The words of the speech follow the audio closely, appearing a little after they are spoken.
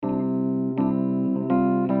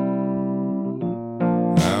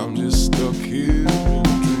here in a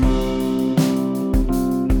dream.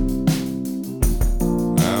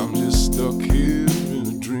 I'm just stuck here in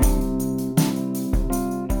a dream.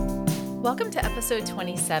 Welcome to episode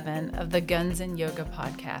 27 of the Guns and Yoga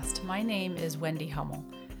podcast. My name is Wendy Hummel.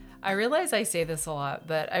 I realize I say this a lot,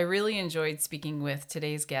 but I really enjoyed speaking with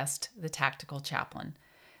today's guest, the Tactical Chaplain.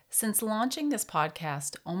 Since launching this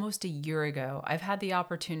podcast almost a year ago, I've had the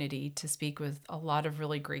opportunity to speak with a lot of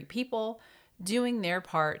really great people doing their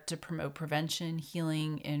part to promote prevention,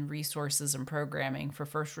 healing, and resources and programming for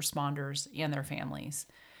first responders and their families.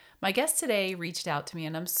 My guest today reached out to me,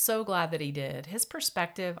 and I'm so glad that he did. His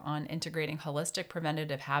perspective on integrating holistic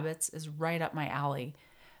preventative habits is right up my alley.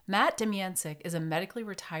 Matt Domyancic is a medically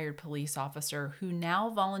retired police officer who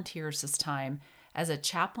now volunteers his time as a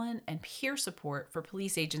chaplain and peer support for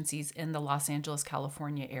police agencies in the Los Angeles,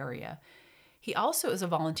 California area. He also is a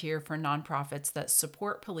volunteer for nonprofits that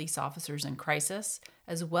support police officers in crisis,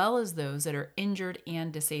 as well as those that are injured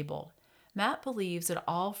and disabled. Matt believes that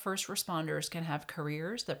all first responders can have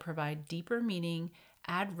careers that provide deeper meaning,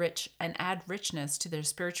 add richness to their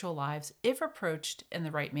spiritual lives if approached in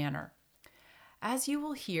the right manner. As you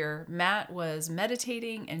will hear, Matt was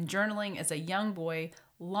meditating and journaling as a young boy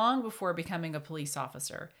long before becoming a police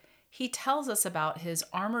officer. He tells us about his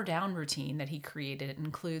Armor Down routine that he created. It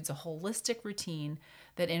includes a holistic routine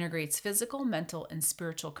that integrates physical, mental, and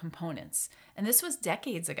spiritual components. And this was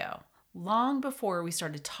decades ago, long before we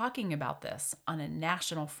started talking about this on a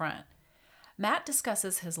national front. Matt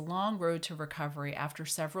discusses his long road to recovery after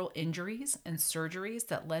several injuries and surgeries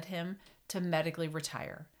that led him to medically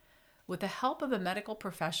retire. With the help of a medical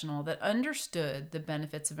professional that understood the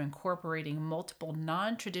benefits of incorporating multiple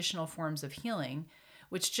non-traditional forms of healing,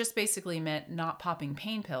 which just basically meant not popping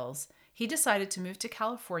pain pills, he decided to move to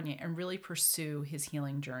California and really pursue his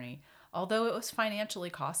healing journey, although it was financially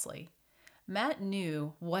costly. Matt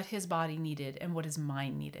knew what his body needed and what his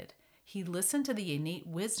mind needed. He listened to the innate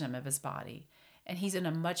wisdom of his body, and he's in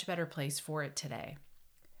a much better place for it today.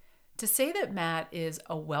 To say that Matt is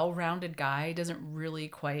a well-rounded guy doesn't really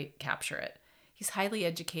quite capture it. He's highly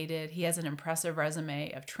educated, he has an impressive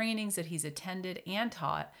resume of trainings that he's attended and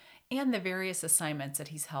taught, and the various assignments that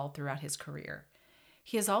he's held throughout his career.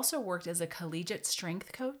 He has also worked as a collegiate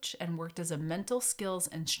strength coach and worked as a mental skills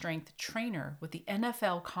and strength trainer with the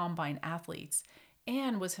NFL Combine athletes,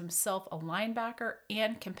 and was himself a linebacker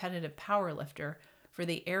and competitive powerlifter for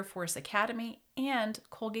the Air Force Academy and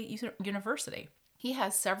Colgate University. He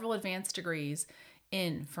has several advanced degrees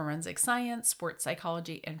in forensic science, sports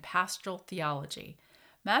psychology, and pastoral theology.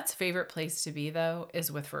 Matt's favorite place to be, though, is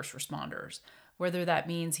with first responders, whether that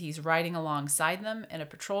means he's riding alongside them in a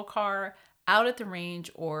patrol car, out at the range,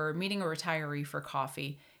 or meeting a retiree for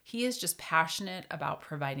coffee. He is just passionate about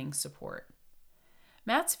providing support.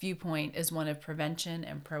 Matt's viewpoint is one of prevention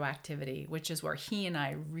and proactivity, which is where he and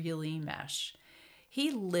I really mesh. He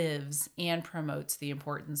lives and promotes the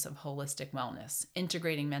importance of holistic wellness,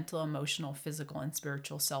 integrating mental, emotional, physical, and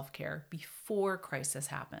spiritual self-care before crisis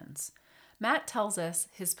happens. Matt tells us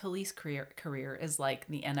his police career is like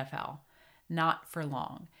the NFL, not for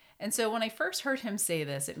long. And so when I first heard him say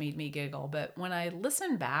this, it made me giggle. But when I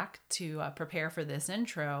listened back to prepare for this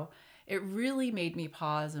intro, it really made me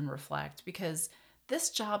pause and reflect, because this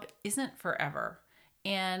job isn't forever.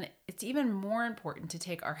 And it's even more important to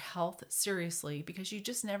take our health seriously, because you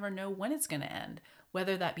just never know when it's going to end,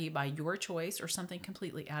 whether that be by your choice or something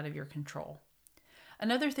completely out of your control.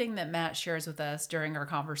 Another thing that Matt shares with us during our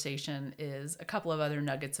conversation is a couple of other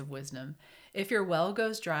nuggets of wisdom. If your well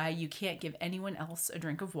goes dry, you can't give anyone else a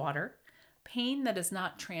drink of water. Pain that is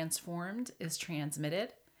not transformed is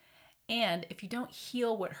transmitted. And if you don't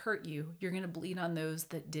heal what hurt you, you're going to bleed on those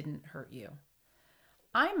that didn't hurt you.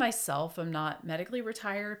 I myself am not medically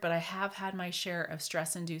retired, but I have had my share of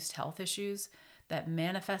stress-induced health issues that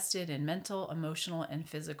manifested in mental, emotional, and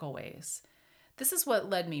physical ways. This is what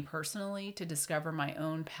led me personally to discover my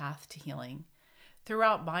own path to healing.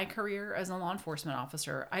 Throughout my career as a law enforcement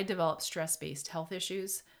officer, I developed stress-based health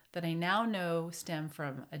issues that I now know stem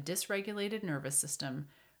from a dysregulated nervous system,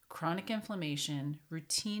 chronic inflammation,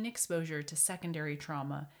 routine exposure to secondary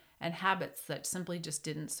trauma, and habits that simply just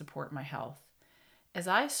didn't support my health. As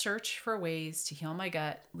I searched for ways to heal my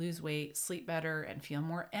gut, lose weight, sleep better, and feel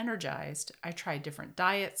more energized, I tried different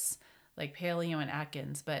diets like paleo and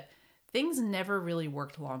Atkins, but things never really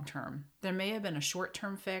worked long term. There may have been a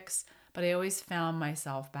short-term fix, but I always found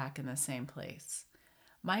myself back in the same place.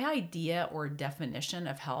 My idea or definition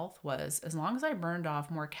of health was, as long as I burned off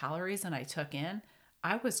more calories than I took in,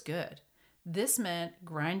 I was good. This meant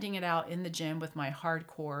grinding it out in the gym with my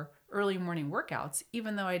hardcore early morning workouts,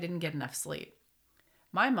 even though I didn't get enough sleep.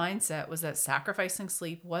 My mindset was that sacrificing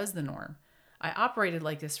sleep was the norm. I operated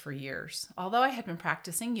like this for years. Although I had been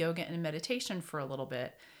practicing yoga and meditation for a little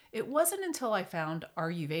bit, it wasn't until I found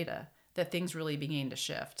Ayurveda that things really began to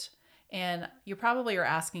shift. And you probably are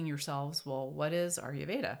asking yourselves, well, what is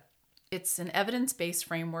Ayurveda? It's an evidence based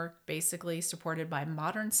framework basically supported by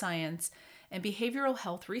modern science and behavioral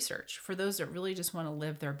health research for those that really just want to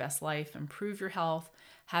live their best life, improve your health,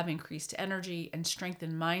 have increased energy, and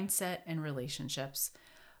strengthen mindset and relationships.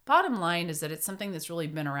 Bottom line is that it's something that's really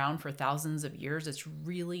been around for thousands of years. It's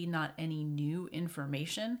really not any new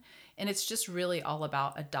information. And it's just really all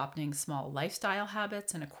about adopting small lifestyle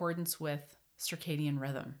habits in accordance with circadian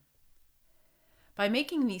rhythm. By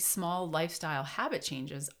making these small lifestyle habit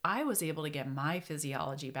changes, I was able to get my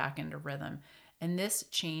physiology back into rhythm, and this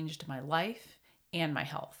changed my life and my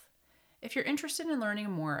health. If you're interested in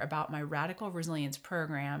learning more about my Radical Resilience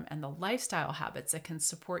program and the lifestyle habits that can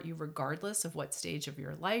support you regardless of what stage of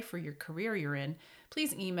your life or your career you're in,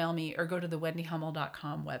 please email me or go to the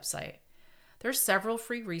wendyhummel.com website. There's several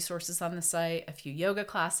free resources on the site, a few yoga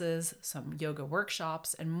classes, some yoga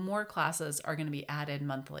workshops, and more classes are going to be added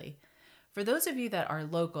monthly. For those of you that are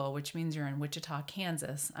local, which means you're in Wichita,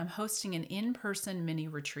 Kansas, I'm hosting an in-person mini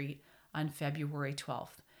retreat on February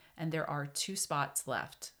 12th, and there are 2 spots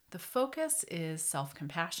left. The focus is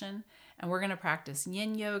self-compassion, and we're going to practice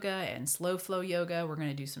yin yoga and slow flow yoga. We're going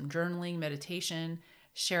to do some journaling, meditation,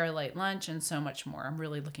 share a light lunch, and so much more. I'm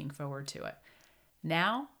really looking forward to it.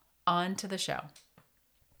 Now, on to the show.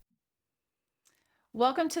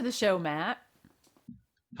 Welcome to the show, Matt.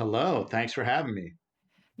 Hello, thanks for having me.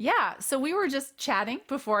 Yeah, so we were just chatting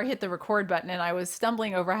before I hit the record button, and I was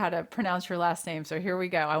stumbling over how to pronounce your last name. So here we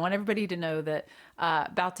go. I want everybody to know that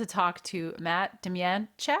about to talk to Matt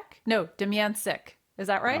Domyancic. No, Domyancic. Is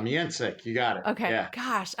that right? Domyancic, you got it. Okay. Yeah.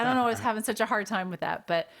 Gosh, I don't know. I was having such a hard time with that,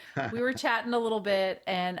 but we were chatting a little bit,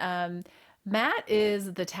 and Matt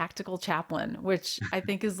is the tactical chaplain, which I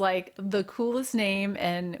think is like the coolest name.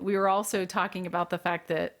 And we were also talking about the fact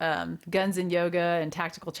that guns and yoga and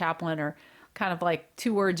tactical chaplain are kind of like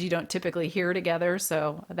 2 words you don't typically hear together.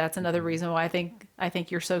 So that's another reason why I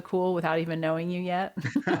think you're so cool without even knowing you yet.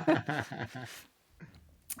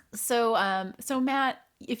 So Matt,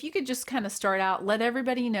 if you could just kind of start out, let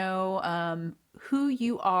everybody know who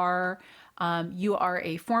you are. You are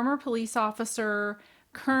a former police officer,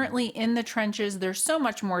 currently in the trenches. There's so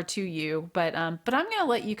much more to you, but I'm going to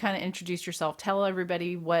let you kind of introduce yourself. Tell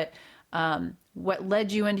everybody what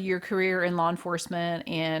led you into your career in law enforcement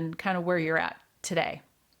and kind of where you're at today.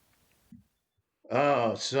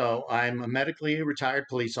 Oh, so I'm a medically retired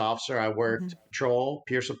police officer. I Mhm. worked patrol,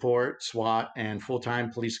 peer support, SWAT, and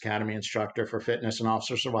full-time police academy instructor for fitness and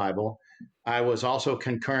officer survival. I was also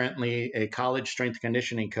concurrently a college strength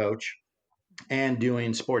conditioning coach and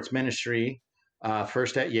doing sports ministry,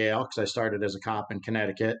 first at Yale, because I started as a cop in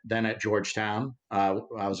Connecticut, then at Georgetown. I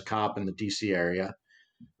was a cop in the DC area.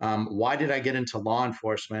 Why did I get into law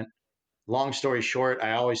enforcement? Long story short,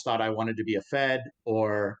 I always thought I wanted to be a Fed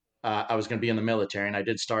or I was going to be in the military. And I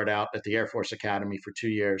did start out at the Air Force Academy for 2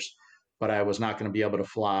 years, but I was not going to be able to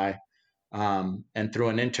fly. And through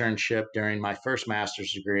an internship during my first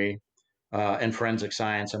master's degree in forensic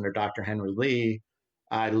science under Dr. Henry Lee,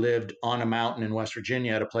 I lived on a mountain in West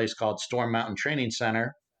Virginia at a place called Storm Mountain Training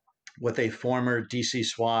Center with a former DC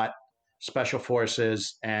SWAT, Special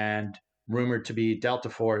Forces, and rumored to be Delta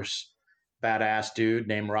Force badass dude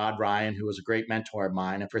named Rod Ryan, who was a great mentor of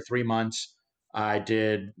mine. And for 3 months, I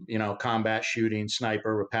did, combat shooting,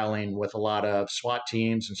 sniper, rappelling with a lot of SWAT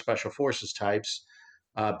teams and Special Forces types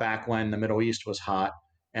back when the Middle East was hot.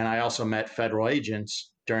 And I also met federal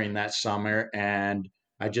agents during that summer, and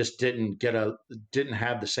I just didn't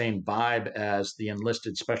have the same vibe as the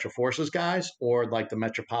enlisted special forces guys or like the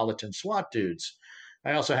metropolitan SWAT dudes.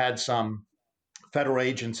 I also had some federal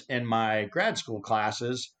agents in my grad school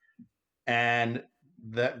classes, and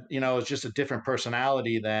that it's just a different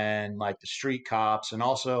personality than like the street cops. And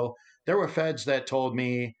also there were feds that told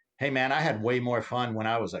me, hey man, I had way more fun when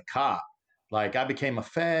I was a cop. Like I became a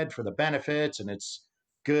fed for the benefits and it's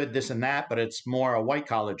good this and that, but it's more a white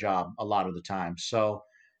collar job a lot of the time. So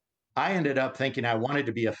I ended up thinking I wanted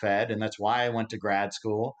to be a Fed, and that's why I went to grad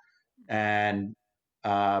school. And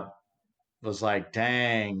uh, was like,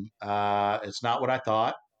 dang, it's not what I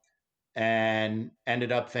thought. And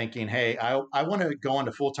ended up thinking, hey, I want to go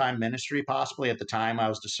into full time ministry. Possibly at the time, I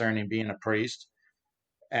was discerning being a priest,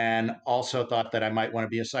 and also thought that I might want to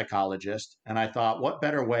be a psychologist. And I thought, what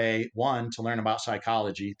better way, one, to learn about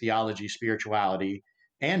psychology, theology, spirituality,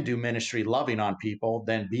 and do ministry loving on people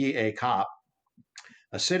than be a cop,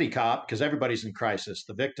 a city cop, because everybody's in crisis,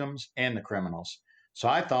 the victims and the criminals. So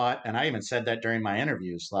I thought, and I even said that during my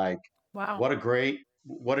interviews, like, Wow. what a great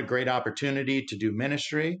what a great opportunity to do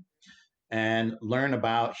ministry and learn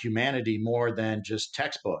about humanity more than just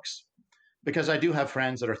textbooks. Because I do have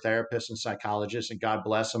friends that are therapists and psychologists, and God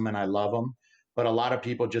bless them, and I love them. But a lot of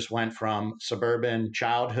people just went from suburban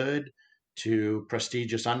childhood to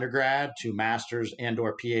prestigious undergrad to master's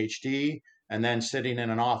and/or PhD, and then sitting in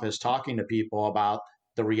an office talking to people about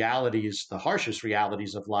the realities, the harshest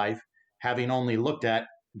realities of life, having only looked at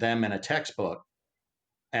them in a textbook.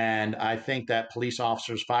 And I think that police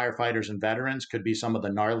officers, firefighters, and veterans could be some of the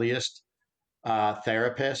gnarliest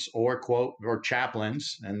therapists or quote or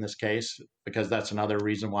chaplains in this case, because that's another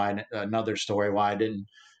reason why, another story why I didn't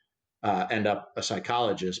end up a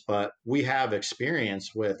psychologist. But we have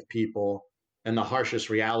experience with people and the harshest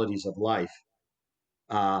realities of life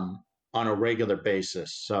on a regular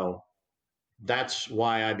basis. So that's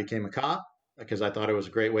why I became a cop, because I thought it was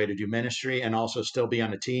a great way to do ministry and also still be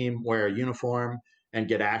on a team, wear a uniform, and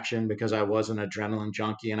get action, because I was an adrenaline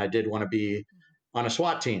junkie and I did want to be on a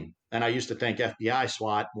SWAT team. And I used to think FBI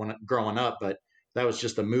SWAT when growing up, but that was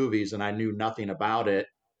just the movies and I knew nothing about it.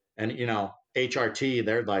 And, HRT,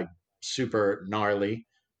 they're like super gnarly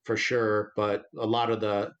for sure. But a lot of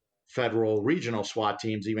the federal regional SWAT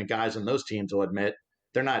teams, even guys in those teams will admit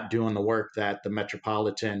they're not doing the work that the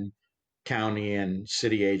metropolitan county and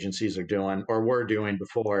city agencies are doing or were doing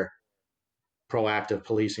before proactive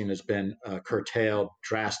policing has been curtailed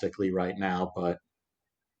drastically right now. But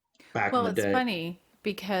back in Well, the it's day, funny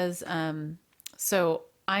because so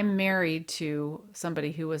I'm married to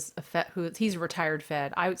somebody who was he's a retired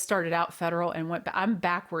Fed. I started out federal and I'm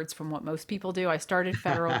backwards from what most people do. I started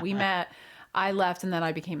federal. We met, I left, and then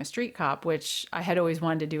I became a street cop, which I had always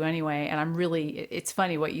wanted to do anyway. And it's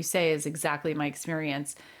funny what you say is exactly my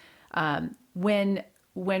experience.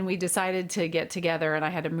 When we decided to get together and I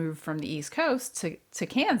had to move from the East Coast to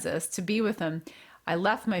Kansas to be with him, I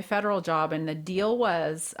left my federal job, and the deal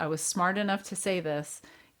was I was smart enough to say this: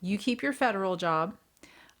 you keep your federal job,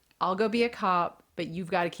 I'll go be a cop, but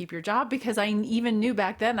you've got to keep your job, because I even knew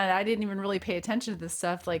back then, and I didn't even really pay attention to this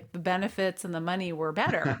stuff, like the benefits and the money were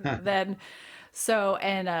better than. So,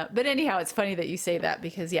 and but anyhow, it's funny that you say that,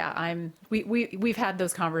 because yeah, we've had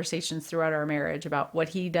those conversations throughout our marriage about what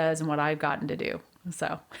he does and what I've gotten to do.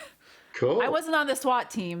 So I cool. wasn't on the SWAT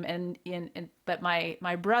team, but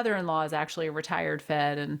my brother-in-law is actually a retired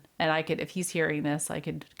Fed, and I could, if he's hearing this, I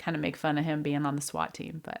could kind of make fun of him being on the SWAT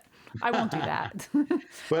team, but I won't do that.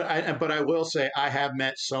 But I will say I have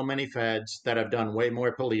met so many feds that have done way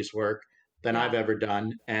more police work than I've Yeah, ever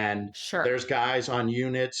done. And sure, there's guys on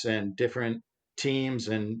units and different teams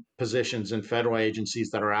and positions in federal agencies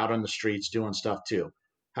that are out on the streets doing stuff too.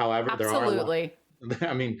 However, there are a lot, absolutely.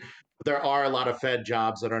 I mean, there are a lot of Fed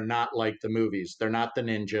jobs that are not like the movies. They're not the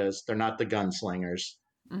ninjas. They're not the gunslingers.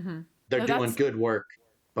 They're No, doing that's good work,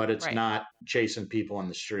 but it's right. not chasing people in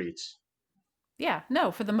the streets. Yeah, no,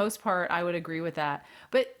 for the most part, I would agree with that.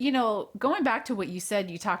 But, going back to what you said,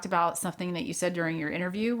 you talked about something that you said during your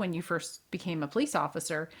interview when you first became a police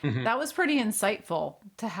officer. Mhm. That was pretty insightful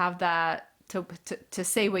to have that, to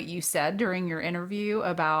say what you said during your interview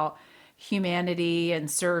about humanity and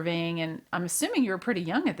serving. And I'm assuming you were pretty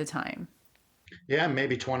young at the time. Yeah,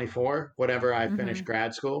 maybe 24, whatever I finished Hmm.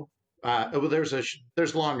 grad school. Well,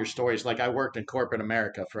 there's longer stories. Like I worked in corporate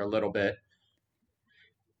America for a little bit.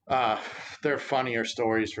 Uh, they're funnier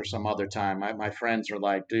stories for some other time. My friends are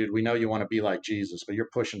like, dude, we know you want to be like Jesus, but you're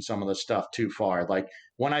pushing some of the stuff too far. Like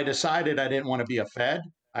when I decided I didn't want to be a Fed,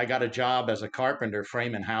 I got a job as a carpenter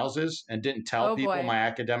framing houses and didn't tell Oh people boy. my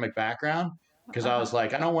academic background, because I Uh-huh. was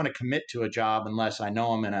like, I don't want to commit to a job unless I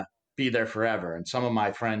know I'm going to be there forever. And some of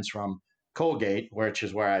my friends from Colgate, which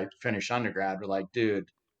is where I finished undergrad, were like, dude,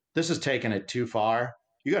 this is taking it too far.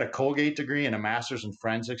 You got a Colgate degree and a master's in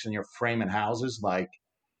forensics and you're framing houses. Like,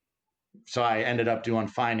 so I ended up doing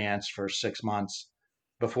finance for 6 months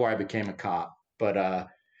before I became a cop. But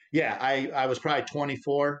yeah, I was probably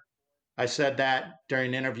 24. I said that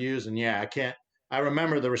during interviews, and yeah, I can't. I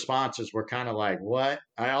remember the responses were kind of like, "What?"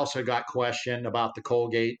 I also got questioned about the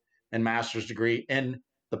Colgate and master's degree in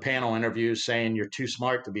the panel interviews, saying you're too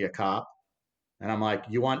smart to be a cop, and I'm like,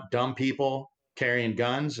 "You want dumb people carrying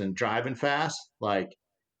guns and driving fast?" Like,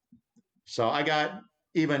 so I got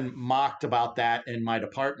even mocked about that in my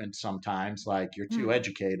department sometimes, like you're too Hmm.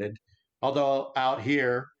 educated. Although out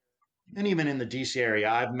here and even in the DC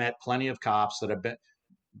area, I've met plenty of cops that have been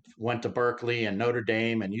went to Berkeley and Notre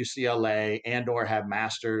Dame and UCLA and or have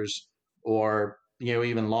masters or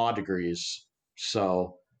even law degrees.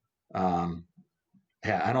 So um,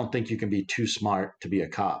 yeah, I don't think you can be too smart to be a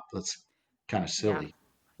cop. That's kind of Yeah. silly.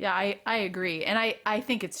 Yeah, I agree. And I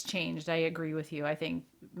think it's changed. I agree with you. I think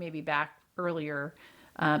maybe back earlier,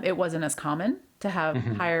 It wasn't as common to have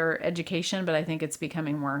Hmm. higher education, but I think it's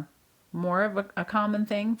becoming more of a common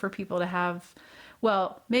thing for people to have.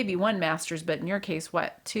 Well, maybe one master's, but in your case,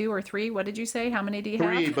 what, two or three? What did you say? How many do you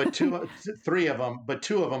Three, have? but three of them, but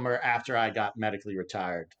two of them are after I got medically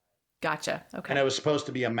retired. Gotcha. And Okay. it was supposed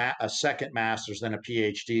to be a second master's, then a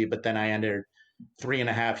PhD, but then I ended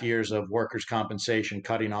 3.5 years of workers' compensation,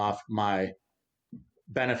 cutting off my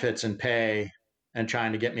benefits and pay and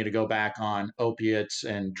trying to get me to go back on opiates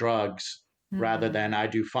and drugs rather Mm-hmm. than I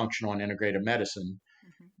do functional and integrative medicine,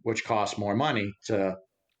 which costs more money to,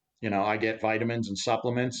 I get vitamins and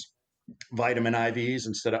supplements, vitamin IVs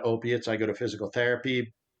instead of opiates. I go to physical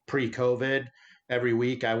therapy pre-COVID. Every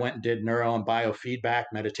week I went and did neuro and biofeedback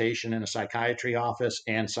meditation in a psychiatry office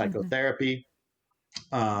and Mm-hmm. psychotherapy.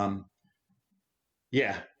 Um,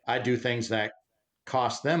 yeah, I do things that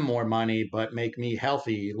cost them more money but make me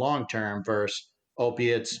healthy long term versus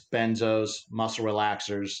opiates, benzos, muscle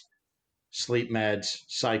relaxers, sleep meds,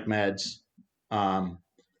 psych meds. Um,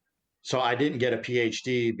 so I didn't get a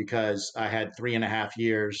PhD because I had 3.5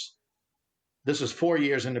 years. This was 4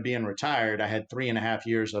 years into being retired. I had 3.5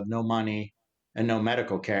 years of no money and no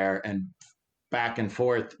medical care and back and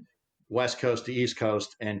forth, West Coast to East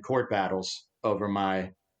Coast, and court battles over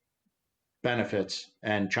my benefits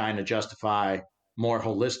and trying to justify more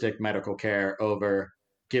holistic medical care over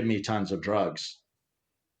give me tons of drugs.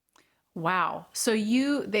 Wow. So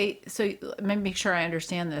let me make sure I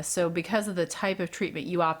understand this. So because of the type of treatment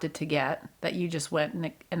you opted to get that you just went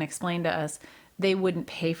and explained to us, they wouldn't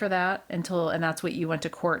pay for that and that's what you went to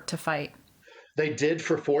court to fight. They did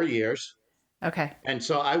for 4 years. Okay. And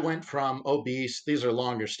so I went from obese, these are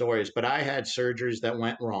longer stories, but I had surgeries that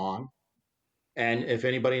went wrong. And if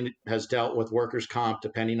anybody has dealt with workers' comp,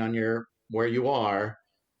 depending on where you are,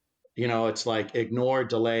 it's like ignore,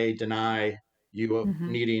 delay, deny you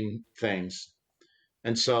Mm-hmm. needing things.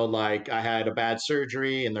 And so, like, I had a bad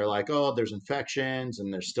surgery, and they're like, oh, there's infections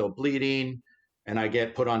and there's still bleeding. And I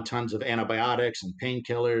get put on tons of antibiotics and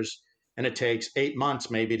painkillers. And it takes 8 months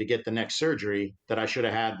maybe to get the next surgery that I should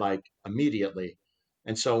have had like immediately.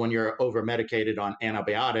 And so, when you're over medicated on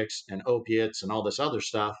antibiotics and opiates and all this other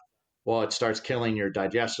stuff, well, it starts killing your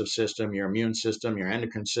digestive system, your immune system, your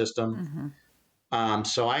endocrine system. Mm-hmm.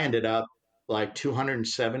 So I ended up like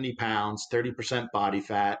 270 pounds, 30% body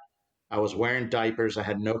fat. I was wearing diapers. I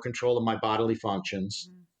had no control of my bodily functions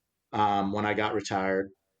when I got retired.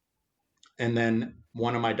 And then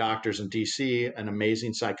one of my doctors in DC, an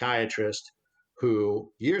amazing psychiatrist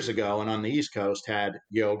who years ago and on the East Coast had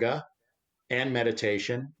yoga and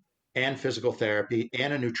meditation and physical therapy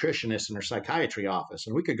and a nutritionist in her psychiatry office.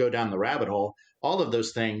 And we could go down the rabbit hole. All of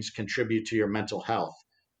those things contribute to your mental health,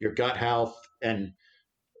 your gut health, and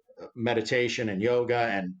meditation and yoga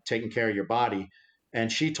and taking care of your body.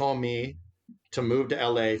 And she told me to move to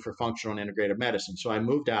LA for functional and integrative medicine. So I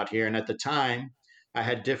moved out here. And at the time, I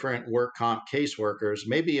had different work comp caseworkers,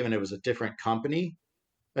 maybe even it was a different company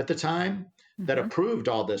at the time that Mm-hmm. approved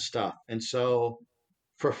all this stuff. And so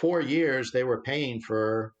for 4 years, they were paying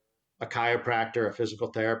for a chiropractor, a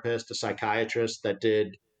physical therapist, a psychiatrist that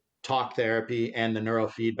did talk therapy and the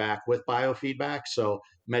neurofeedback with biofeedback. So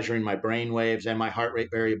measuring my brain waves and my heart rate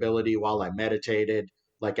variability while I meditated,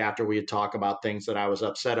 like after we would talk about things that I was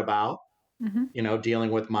upset about, Mm-hmm. dealing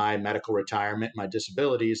with my medical retirement, my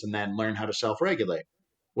disabilities, and then learn how to self regulate,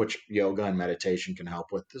 which yoga and meditation can help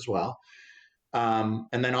with as well. And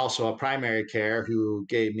then also a primary care who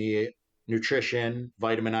gave me nutrition,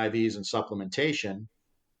 vitamin IVs, and supplementation.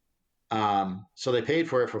 So they paid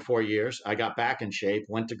for it for 4 years. I got back in shape,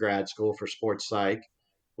 went to grad school for sports psych,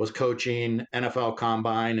 was coaching NFL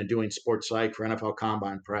Combine and doing sports psych for NFL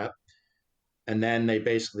Combine prep. And then they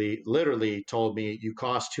basically literally told me, you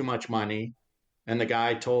cost too much money. And the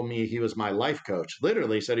guy told me he was my life coach,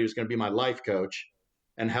 literally said he was going to be my life coach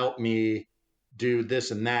and help me do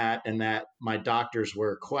this and that my doctors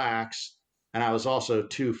were quacks. And I was also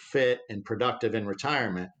too fit and productive in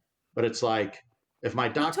retirement. But it's like, if my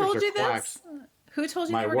Who doctors told are you quacks, this? Who told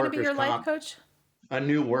you my they were going to be workers' your life comp, coach? a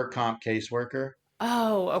new work comp caseworker.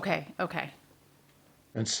 Oh, okay. Okay.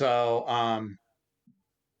 And so,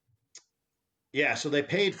 yeah, so they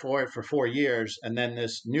paid for it for 4 years. And then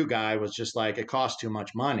this new guy was just like, it costs too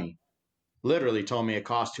much money. Literally told me it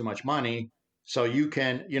costs too much money. So you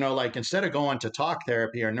can, like instead of going to talk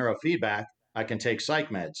therapy or neurofeedback, I can take psych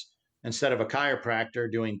meds. Instead of a chiropractor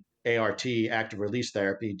doing ART, active release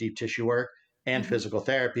therapy, deep tissue work, and Mm-hmm. physical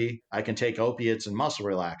therapy, I can take opiates and muscle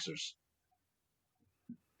relaxers.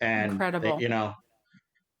 And they, Incredible.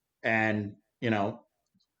 and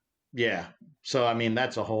yeah. So I mean,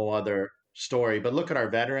 that's a whole other story. But look at our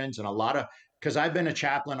veterans and a lot of because I've been a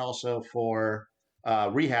chaplain also for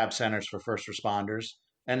rehab centers for first responders.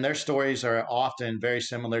 And their stories are often very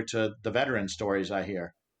similar to the veteran stories I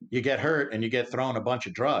hear. You get hurt and you get thrown a bunch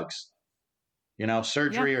of drugs, Yeah.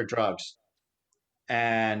 surgery or drugs.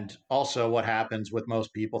 And also, what happens with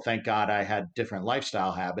most people, thank God I had different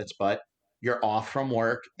lifestyle habits, but you're off from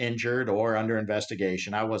work, injured, or under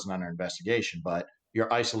investigation. I wasn't under investigation, but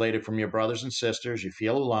you're isolated from your brothers and sisters, you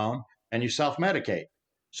feel alone, and you self medicate.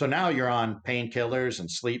 So now you're on painkillers and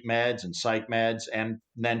sleep meds and psych meds, and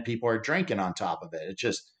then people are drinking on top of it. It's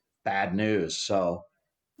just bad news. So,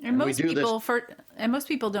 And and we most do this.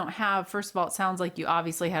 people don't have, first of all, it sounds like you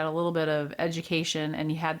obviously had a little bit of education and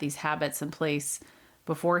you had these habits in place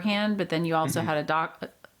beforehand, but then you also Mhm.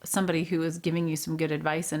 had somebody who was giving you some good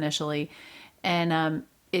advice initially. And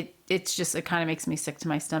it kind of makes me sick to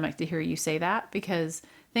my stomach to hear you say that, because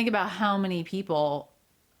think about how many people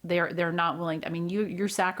they're not willing to, I mean, you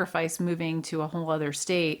sacrifice moving to a whole other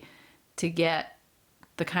state to get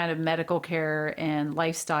the kind of medical care and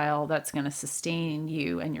lifestyle that's going to sustain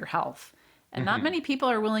you and your health. And not Mhm. many people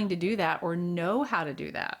are willing to do that or know how to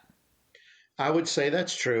do that. I would say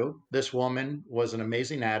that's true. This woman was an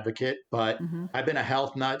amazing advocate, but Hmm. I've been a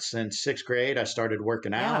health nut since sixth grade. I started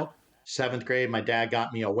working Yeah. out. Seventh grade, my dad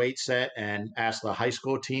got me a weight set and asked the high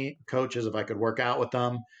school team coaches if I could work out with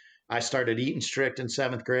them. I started eating strict in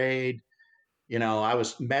seventh grade. I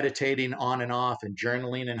was meditating on and off and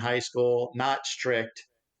journaling in high school, not strict,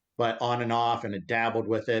 but on and off, and had dabbled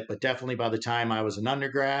with it. But definitely by the time I was an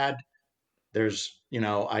undergrad,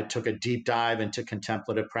 I took a deep dive into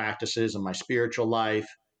contemplative practices in my spiritual life.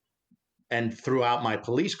 And throughout my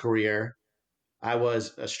police career, I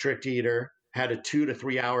was a strict eater, had a 2 to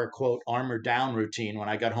 3 hour, quote, armor down routine when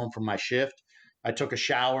I got home from my shift. I took a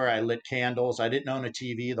shower, I lit candles. I didn't own a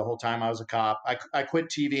TV the whole time I was a cop. I quit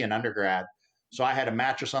TV in undergrad. So I had a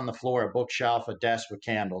mattress on the floor, a bookshelf, a desk with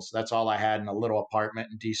candles. That's all I had in a little apartment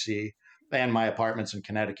in DC and my apartments in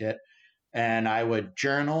Connecticut. And I would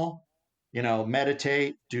journal,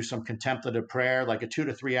 meditate, do some contemplative prayer, like a 2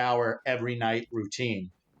 to 3 hour every night routine.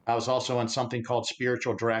 I was also in something called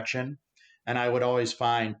spiritual direction. And I would always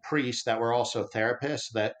find priests that were also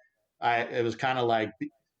therapists it was kind of like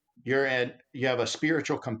you have a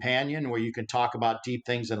spiritual companion where you can talk about deep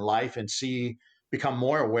things in life and become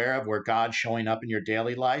more aware of where God's showing up in your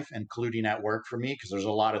daily life, including at work for me, because there's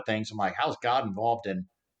a lot of things I'm like, how's God involved in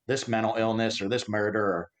this mental illness or this murder,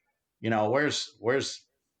 or where's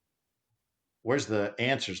the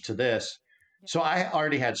answers to this? So I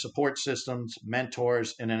already had support systems,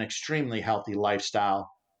 mentors, and an extremely healthy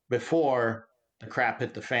lifestyle before the crap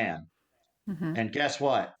hit the fan. Hmm. And guess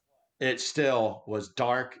what? It still was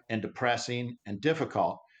dark and depressing and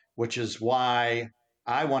difficult, which is why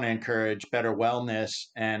I want to encourage better wellness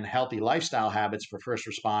and healthy lifestyle habits for first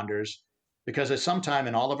responders, because at some time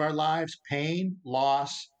in all of our lives, pain,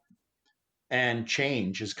 loss, and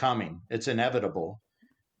change is coming. It's inevitable.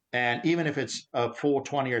 And even if it's a full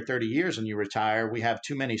 20 or 30 years and you retire, we have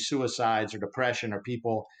too many suicides or depression, or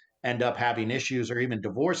people end up having issues or even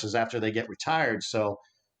divorces after they get retired. So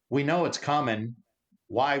we know it's coming.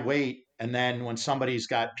 Why wait? And then when somebody's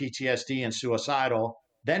got PTSD and suicidal,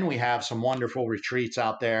 then we have some wonderful retreats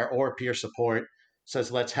out there, or peer support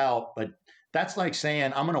says, let's help. But that's like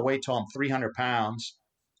saying, I'm going to wait till I'm 300 pounds,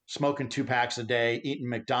 smoking 2 packs a day, eating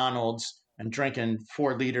McDonald's, and drinking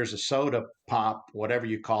 4 liters of soda pop, whatever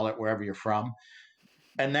you call it, wherever you're from.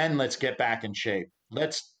 And then let's get back in shape.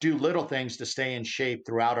 Let's do little things to stay in shape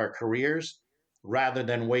throughout our careers rather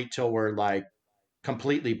than wait till we're like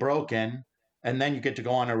completely broken. And then you get to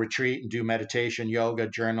go on a retreat and do meditation, yoga,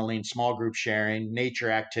 journaling, small group sharing,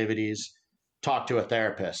 nature activities, talk to a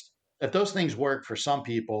therapist. If those things work for some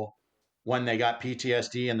people when they got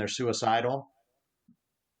PTSD and they're suicidal,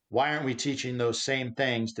 why aren't we teaching those same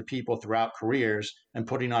things to people throughout careers and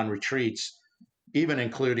putting on retreats, even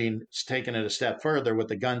including taking it a step further with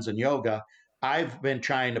the guns and yoga? I've been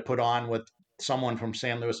trying to put on with someone from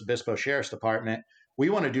San Luis Obispo Sheriff's Department. We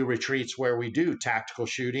want to do retreats where we do tactical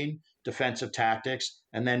shooting, defensive tactics,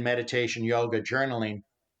 and then meditation, yoga, journaling,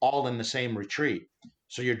 all in the same retreat.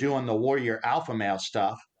 So you're doing the warrior alpha male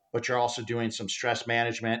stuff, but you're also doing some stress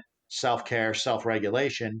management, self care, self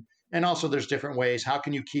regulation. And also, there's different ways. How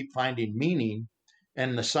can you keep finding meaning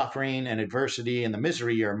in the suffering and adversity and the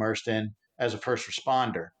misery you're immersed in as a first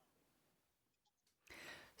responder?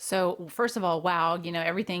 So, first of all, wow,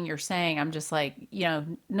 everything you're saying, I'm just like,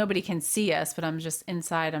 nobody can see us, but I'm just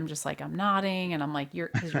inside, I'm just like, I'm nodding and I'm like, you're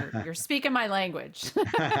speaking my language.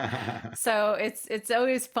 So it's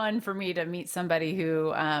always fun for me to meet somebody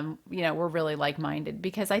who, we're really like-minded,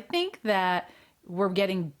 because I think that we're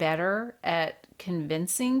getting better at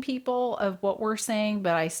convincing people of what we're saying,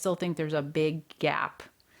 but I still think there's a big gap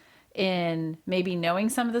in maybe knowing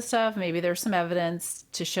some of the stuff. Maybe there's some evidence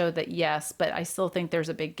to show that yes, but I still think there's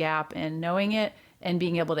a big gap in knowing it and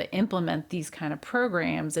being able to implement these kind of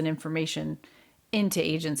programs and information into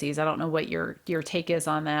agencies. I don't know what your take is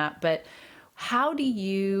on that, but how do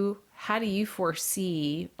you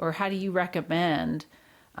foresee, or how do you recommend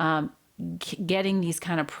getting these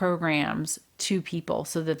kind of programs to people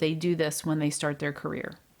so that they do this when they start their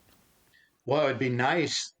career? Well, it'd be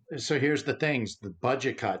nice. So here's the things, the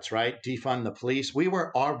budget cuts, right? Defund the police. We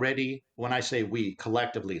were already, when I say we,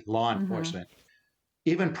 collectively, law Mm-hmm. enforcement,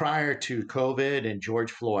 even prior to COVID and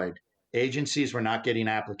George Floyd, agencies were not getting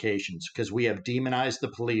applications because we have demonized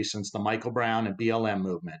the police since the Michael Brown and BLM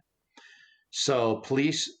movement. So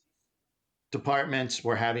police departments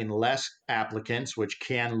were having less applicants, which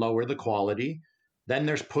can lower the quality. Then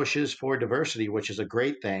there's pushes for diversity, which is a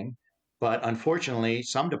great thing. But unfortunately,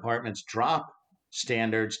 some departments drop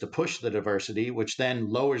standards to push the diversity, which then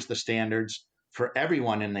lowers the standards for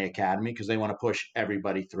everyone in the academy because they want to push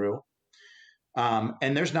everybody through.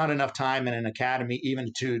 And there's not enough time in an academy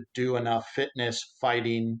even to do enough fitness,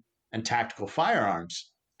 fighting, and tactical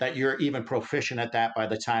firearms that you're even proficient at that by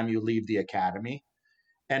the time you leave the academy.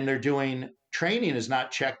 And they're doing training is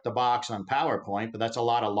not check the box on PowerPoint, but that's a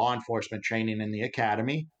lot of law enforcement training in the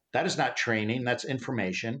academy. That is not training, that's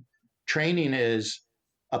information. Training is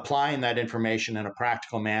applying that information in a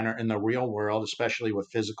practical manner in the real world, especially with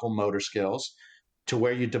physical motor skills, to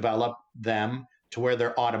where you develop them to where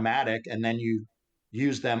they're automatic and then you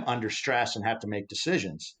use them under stress and have to make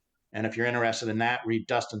decisions. And if you're interested in that, read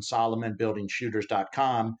Dustin Solomon,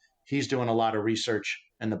 buildingshooters.com. He's doing a lot of research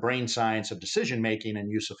in the brain science of decision making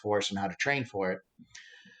and use of force and how to train for it.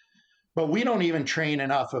 But we don't even train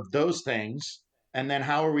enough of those things. And then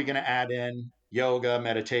how are we going to add in yoga,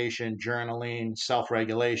 meditation, journaling, self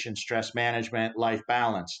regulation, stress management, life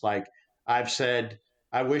balance? Like I've said,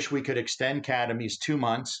 I wish we could extend academies 2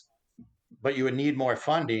 months, but you would need more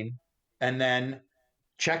funding. And then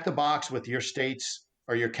check the box with your states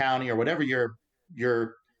or your county or whatever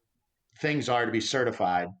your things are to be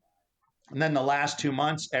certified. And then the last 2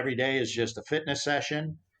 months, every day is just a fitness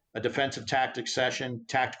session, a defensive tactics session,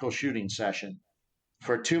 tactical shooting session.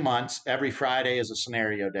 For 2 months, every Friday is a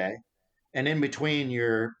scenario day. And in between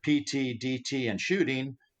your PT, DT, and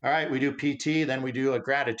shooting, all right, we do PT, then we do a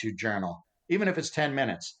gratitude journal, even if it's 10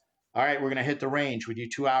 minutes. All right, we're going to hit the range. We do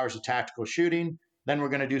 2 hours of tactical shooting. Then we're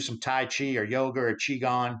going to do some Tai Chi or yoga or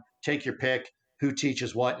Qigong. Take your pick, who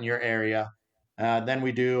teaches what in your area. Then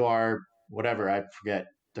we do our whatever, I forget,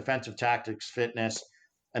 defensive tactics, fitness.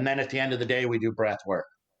 And then at the end of the day, we do breath work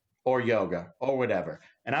or yoga or whatever.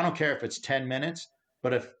 And I don't care if it's 10 minutes,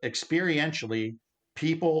 but if experientially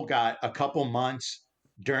people got a couple months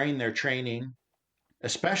during their training,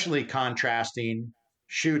 especially contrasting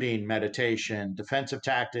shooting, meditation, defensive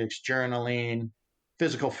tactics, journaling,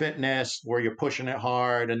 physical fitness, where you're pushing it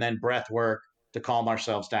hard, and then breath work to calm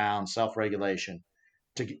ourselves down, self regulation,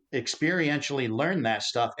 to experientially learn that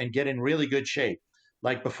stuff and get in really good shape.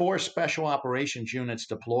 Like before special operations units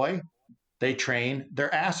deploy, they train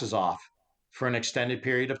their asses off for an extended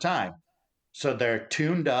period of time. So they're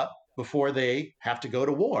tuned up before they have to go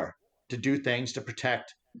to war to do things to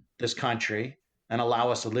protect this country and allow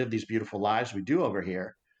us to live these beautiful lives we do over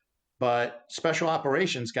here. But special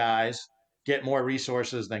operations guys get more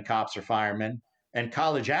resources than cops or firemen, and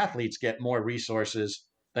college athletes get more resources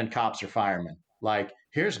than cops or firemen. Like,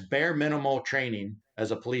 here's bare minimal training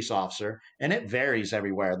as a police officer, and it varies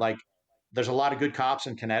everywhere. Like, there's a lot of good cops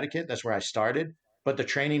in Connecticut. That's where I started, but the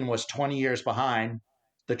training was 20 years behind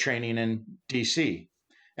the training in DC.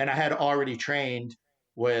 And I had already trained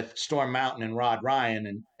with Storm Mountain and Rod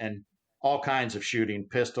Ryan and all kinds of shooting,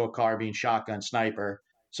 pistol, carbine, shotgun, sniper.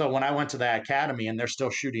 So when I went to that academy and they're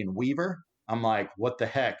still shooting Weaver, I'm like, what the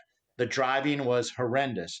heck? The driving was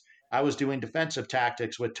horrendous. I was doing defensive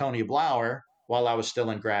tactics with Tony Blauer while I was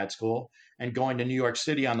still in grad school and going to New York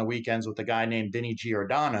City on the weekends with a guy named Vinny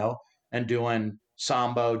Giordano and doing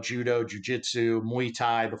sambo, judo, jiu-jitsu, Muay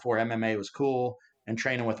Thai before MMA was cool, and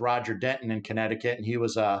training with Roger Denton in Connecticut. And he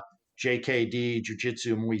was a JKD,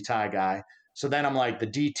 jiu-jitsu, Muay Thai guy. So then I'm like, the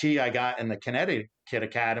DT I got in the Connecticut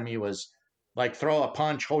Academy was like throw a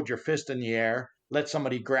punch, hold your fist in the air, let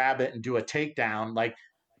somebody grab it and do a takedown. Like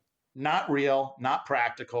not real, not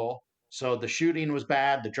practical. So the shooting was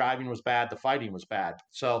bad, the driving was bad, the fighting was bad.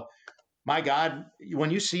 So my God,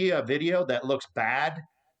 when you see a video that looks bad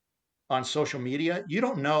on social media, you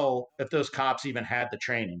don't know if those cops even had the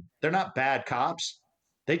training. They're not bad cops.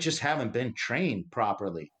 They just haven't been trained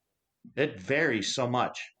properly. It varies so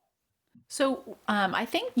much. So I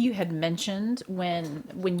think you had mentioned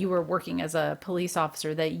when you were working as a police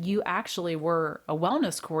officer that you actually were a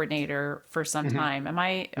wellness coordinator for some Hmm. time. Am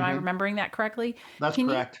I Hmm. remembering that correctly? That's Can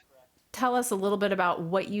you correct. tell us a little bit about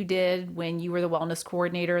what you did when you were the wellness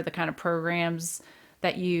coordinator, the kind of programs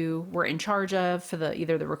that you were in charge of for the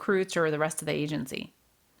either the recruits or the rest of the agency?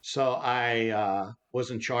 So I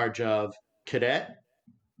was in charge of cadet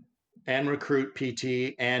and recruit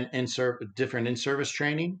PT and different in-service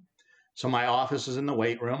training. So my office is in the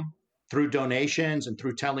weight room through donations and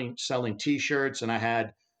through selling T-shirts, and I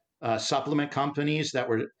had supplement companies that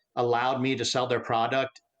were allowed me to sell their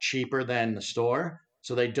product cheaper than the store.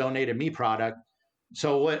 So they donated me product.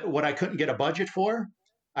 So what I couldn't get a budget for,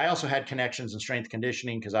 I also had connections in strength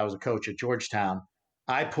conditioning because I was a coach at Georgetown.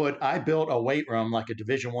 I built a weight room like a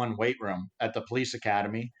Division I weight room at the police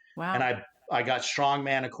academy, and Wow. I got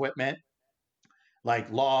strongman equipment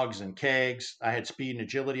like logs and kegs. I had speed and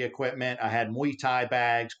agility equipment. I had Muay Thai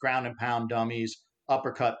bags, ground and pound dummies,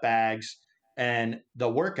 uppercut bags, and the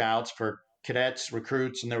workouts for cadets,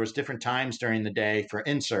 recruits, and there was different times during the day for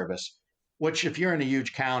in service. Which, if you're in a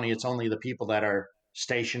huge county, it's only the people that are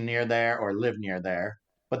stationed near there or live near there.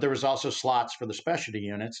 But there was also slots for the specialty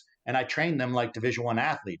units, and I trained them like Division I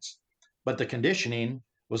athletes. But the conditioning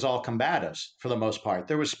was all combatives for the most part.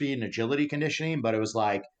 There was speed and agility conditioning, but it was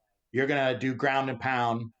like you're going to do ground and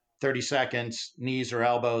pound 30 seconds, knees or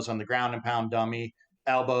elbows on the ground and pound dummy,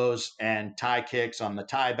 elbows and tie kicks on the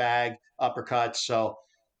tie bag, uppercuts. So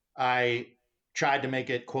I tried to make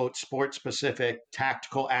it, quote, sport specific,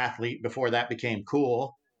 tactical athlete before that became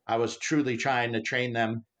cool. I was truly trying to train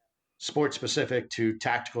them sport specific to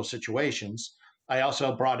tactical situations. I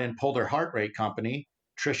also brought in Polar Heart Rate Company,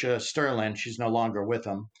 Trisha Sterling. She's no longer with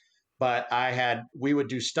them. But we would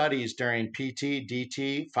do studies during PT,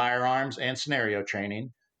 DT, firearms, and scenario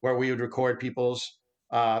training where we would record people's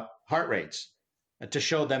heart rates to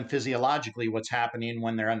show them physiologically what's happening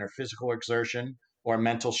when they're under physical exertion or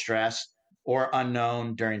mental stress or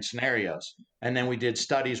unknown during scenarios. And then we did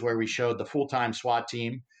studies where we showed the full time SWAT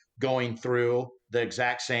team going through the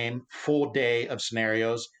exact same full day of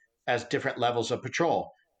scenarios as different levels of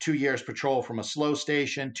patrol. 2 years patrol from a slow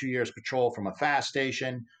station, 2 years patrol from a fast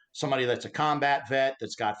station, somebody that's a combat vet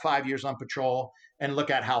that's got 5 years on patrol, and look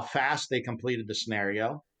at how fast they completed the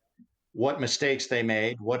scenario, what mistakes they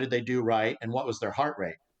made, what did they do right, and what was their heart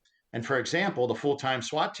rate. And for example, the full time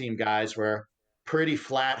SWAT team guys were pretty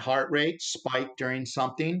flat heart rate, spike during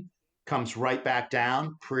something, comes right back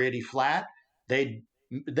down, pretty flat. They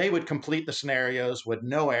they would complete the scenarios with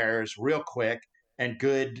no errors, real quick, and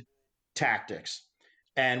good tactics.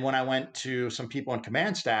 And when I went to some people in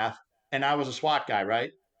command staff, and I was a SWAT guy,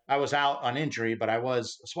 right? I was out on injury, but I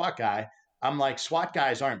was a SWAT guy. I'm like, SWAT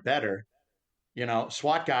guys aren't better.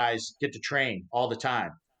 SWAT guys get to train all the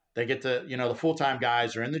time. They get to, the full time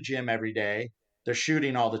guys are in the gym every day. They're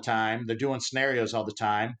shooting all the time. They're doing scenarios all the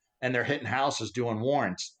time. And they're hitting houses doing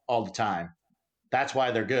warrants all the time. That's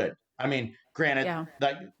why they're good. I mean, granted, Yeah.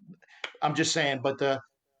 that I'm just saying, but the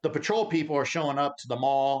patrol people are showing up to the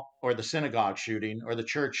mall or the synagogue shooting or the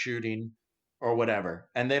church shooting or whatever,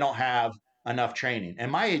 and they don't have enough training.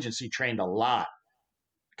 And my agency trained a lot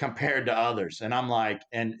compared to others. And I'm like,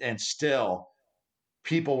 and still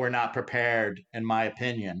people were not prepared, in my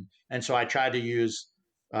opinion. And so I tried to use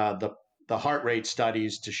the heart rate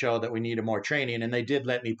studies to show that we needed more training, and they did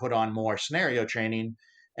let me put on more scenario training.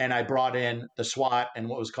 And I brought in the SWAT and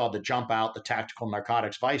what was called the Jump Out, the Tactical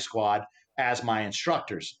Narcotics Vice Squad, as my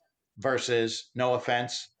instructors. Versus, no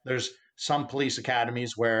offense, there's some police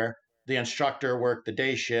academies where the instructor worked the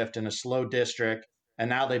day shift in a slow district, and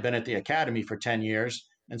now they've been at the academy for 10 years.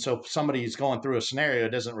 And so somebody who's going through a scenario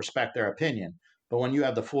doesn't respect their opinion. But when you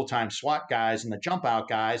have the full time SWAT guys and the jump out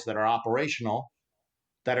guys that are operational,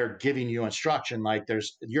 that are giving you instruction, like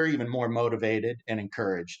you're even more motivated and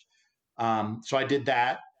encouraged. So I did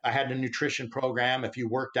that. I had a nutrition program. If you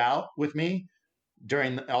worked out with me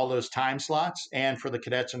during all those time slots, and for the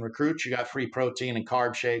cadets and recruits, you got free protein and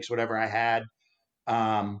carb shakes, whatever I had.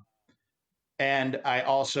 Um, and I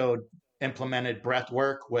also implemented breath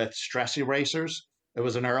work with stress erasers. It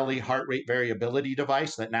was an early heart rate variability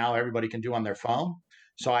device that now everybody can do on their phone.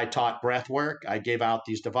 So I taught breath work. I gave out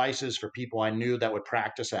these devices for people I knew that would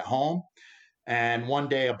practice at home. And one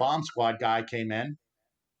day a bomb squad guy came in,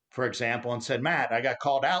 for example, and said, Matt, I got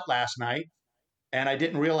called out last night. And I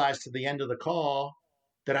didn't realize to the end of the call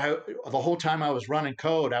that the whole time I was running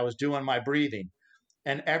code, I was doing my breathing,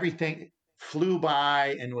 and everything flew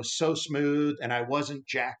by and was so smooth, and I wasn't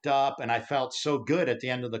jacked up, and I felt so good at the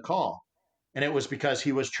end of the call. And it was because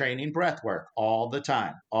he was training breath work all the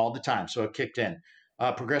time, all the time. So it kicked in.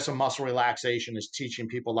 Progressive muscle relaxation is teaching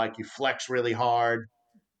people like you flex really hard,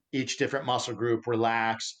 each different muscle group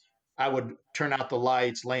relax. I would turn out the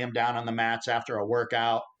lights, lay them down on the mats after a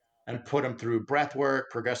workout, and put them through breath work,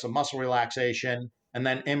 progressive muscle relaxation, and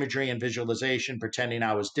then imagery and visualization, pretending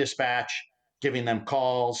I was dispatch, giving them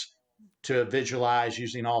calls to visualize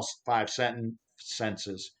using all five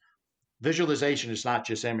senses. Visualization is not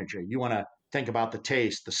just imagery. You want to think about the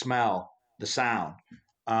taste, the smell, the sound.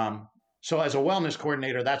 Um, so, as a wellness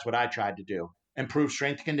coordinator, that's what I tried to do: improve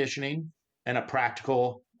strength conditioning in a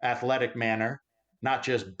practical, athletic manner, not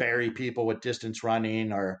just bury people with distance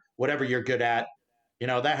running or whatever you're good at.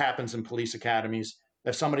 That happens in police academies.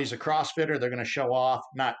 If somebody's a CrossFitter, they're going to show off.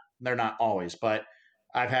 They're not always, but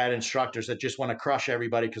I've had instructors that just want to crush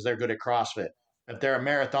everybody because they're good at CrossFit. If they're a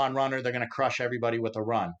marathon runner, they're going to crush everybody with a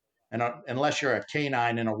run. And unless you're a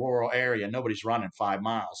canine in a rural area, nobody's running 5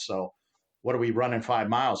 miles. So what are we running 5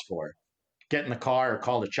 miles for? Get in the car or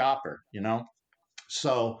call the chopper.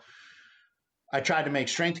 So I tried to make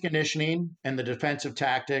strength conditioning and the defensive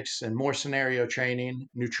tactics and more scenario training,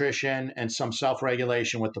 nutrition, and some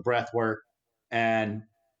self-regulation with the breath work. And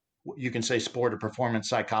you can say sport or performance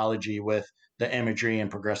psychology with the imagery and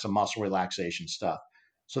progressive muscle relaxation stuff.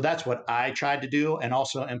 So that's what I tried to do and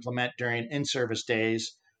also implement during in-service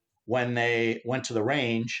days when they went to the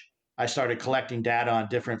range. I started collecting data on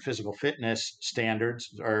different physical fitness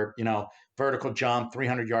standards or, vertical jump,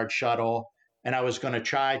 300-yard shuttle. And I was going to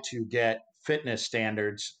try to get fitness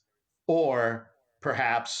standards or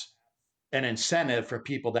perhaps an incentive for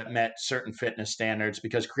people that met certain fitness standards,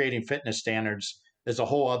 because creating fitness standards is a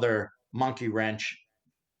whole other monkey wrench.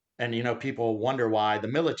 And people wonder why the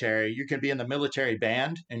military, you can be in the military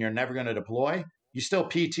band and you're never going to deploy. You still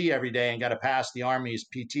PT every day and got to pass the Army's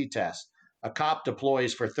PT test. A cop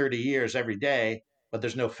deploys for 30 years every day, but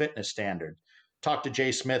there's no fitness standard. Talk to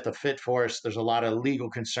Jay Smith of Fit Force. There's a lot of legal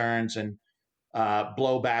concerns and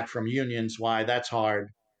blowback from unions why that's hard.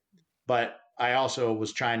 But I also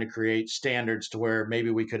was trying to create standards to where maybe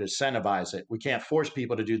we could incentivize it. We can't force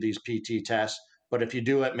people to do these PT tests, but if you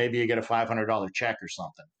do it, maybe you get a $500 check or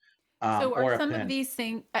something, So are or a some of pin. these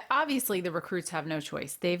things, obviously the recruits have no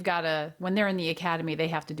choice. They've got to, when they're in the academy, they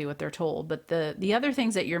have to do what they're told. But the other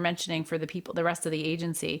things that you're mentioning for the people, the rest of the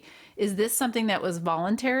agency, is this something that was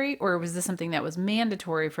voluntary or was this something that was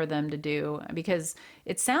mandatory for them to do? Because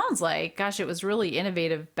it sounds like, gosh, it was really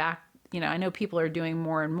innovative back. I know people are doing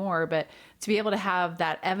more and more, but to be able to have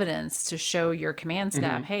that evidence to show your command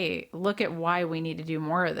staff, Mm-hmm. hey, look at why we need to do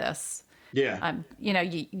more of this. Yeah.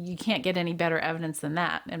 You can't get any better evidence than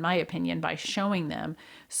that, in my opinion, by showing them.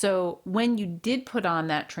 So when you did put on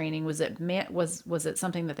that training, was it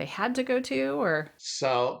something that they had to go to, or?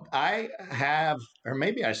 So I have, or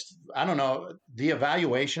maybe I don't know, the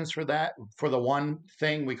evaluations for that, for the one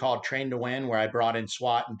thing we called Train to Win, where I brought in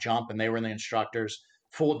SWAT and Jump and they were the instructors,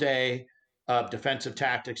 full day of defensive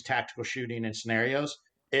tactics, tactical shooting, and scenarios.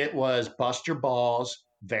 It was bust your balls,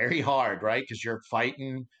 very hard, right? Because you're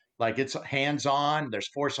fighting, like it's hands on, there's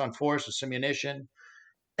force on force with ammunition.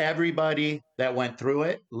 Everybody that went through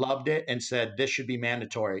it loved it and said this should be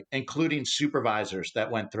mandatory, including supervisors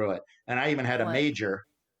that went through it. And I even had Excellent.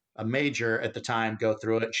 a major at the time go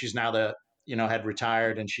through it. She's now had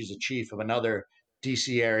retired and she's a chief of another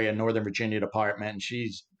DC area, Northern Virginia department. And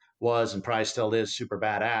she's was and probably still is super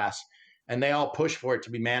badass. And they all pushed for it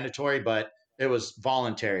to be mandatory, but it was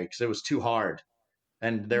voluntary because it was too hard.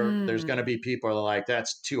 And there's going to Mm. be people who are like,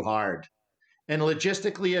 that's too hard. And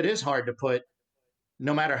logistically, it is hard to put,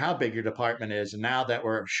 no matter how big your department is. And now that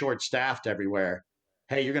we're short staffed everywhere,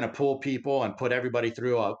 hey, you're going to pull people and put everybody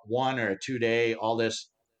through a 1 or 2 day, all this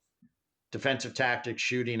defensive tactics,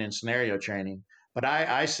 shooting, and scenario training. But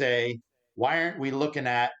I say, why aren't we looking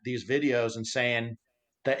at these videos and saying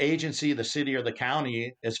the agency, the city, or the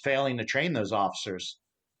county is failing to train those officers?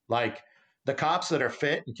 Like the cops that are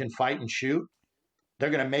fit and can fight and shoot, they're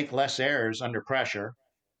going to make less errors under pressure,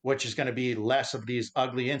 which is going to be less of these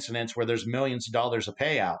ugly incidents where there's millions of dollars of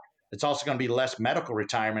payout. It's also going to be less medical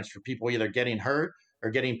retirements for people either getting hurt or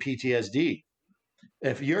getting PTSD.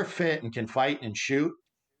 If you're fit and can fight and shoot,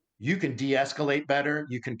 you can de-escalate better,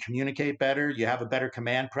 you can communicate better, you have a better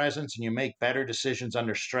command presence, and you make better decisions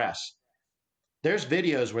under stress. There's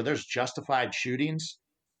videos where there's justified shootings,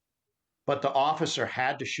 but the officer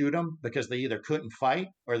had to shoot them because they either couldn't fight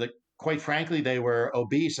or quite frankly, they were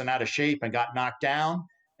obese and out of shape and got knocked down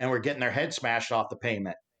and were getting their head smashed off the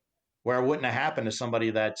pavement, where it wouldn't have happened to somebody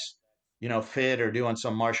that's, fit or doing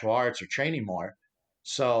some martial arts or training more.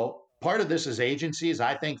 So part of this is agencies,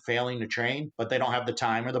 I think, failing to train, but they don't have the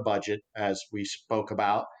time or the budget, as we spoke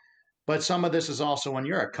about. But some of this is also when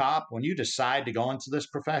you're a cop, when you decide to go into this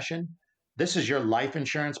profession, This is your life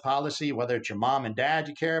insurance policy, whether it's your mom and dad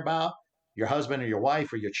you care about, your husband or your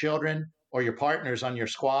wife or your children, or your partners on your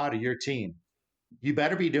squad or your team. You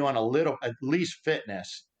better be doing a little, at least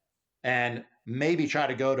fitness, and maybe try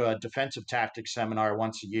to go to a defensive tactics seminar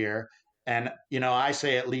once a year. And, I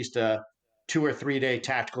say at least a 2 or 3 day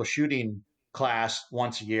tactical shooting class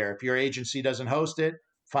once a year. If your agency doesn't host it,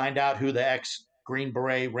 find out who the ex Green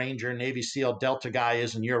Beret, Ranger, Navy SEAL, Delta guy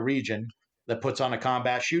is in your region that puts on a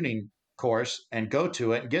combat shooting course and go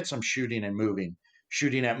to it and get some shooting and moving,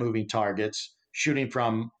 shooting at moving targets, shooting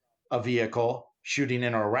from a vehicle, shooting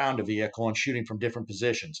in or around a vehicle, and shooting from different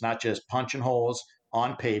positions, not just punching holes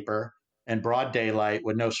on paper and broad daylight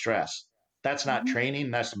with no stress. That's not Mhm.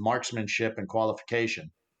 training, that's marksmanship and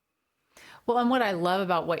qualification. Well, and what I love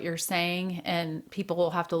about what you're saying, and people will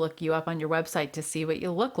have to look you up on your website to see what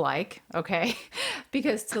you look like, okay?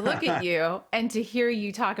 Because to look at you and to hear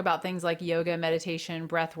you talk about things like yoga, meditation,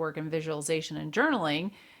 breath work, and visualization and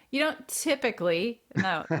journaling, you don't typically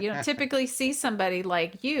see somebody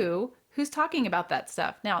like you who's talking about that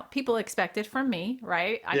stuff. Now, people expect it from me,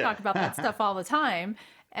 right? I talk about that Yeah. stuff all the time,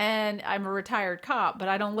 and I'm a retired cop, but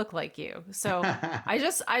I don't look like you. So I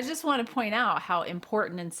just want to point out how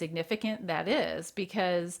important and significant that is,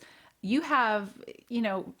 because you have,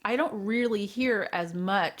 I don't really hear as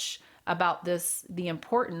much about the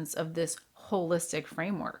importance of this holistic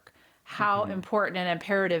framework, how Mhm. important and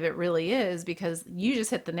imperative it really is, because you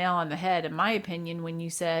just hit the nail on the head, in my opinion, when you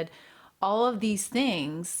said all of these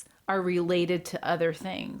things are related to other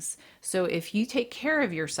things. So if you take care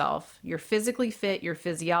of yourself, you're physically fit, your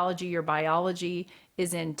physiology, your biology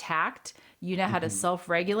is intact, you know how to Mhm. self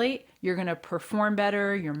regulate, you're going to perform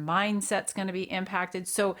better, your mindset's going to be impacted.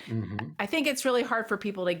 So Mhm. I think it's really hard for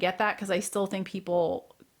people to get that, because I still think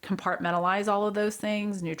people compartmentalize all of those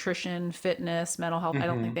things: nutrition, fitness, mental health. I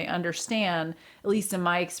don't think Mhm. they understand, at least in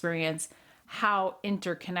my experience, how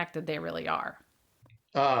interconnected they really are.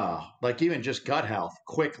 Like even just gut health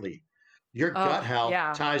quickly. Your gut Oh, health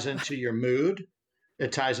yeah. ties into your mood,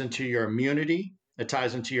 it ties into your immunity, it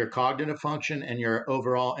ties into your cognitive function and your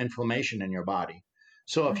overall inflammation in your body.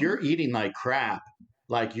 So if Hmm. you're eating like crap,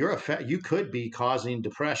 like you could be causing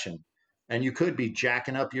depression and you could be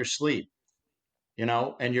jacking up your sleep,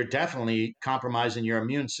 and you're definitely compromising your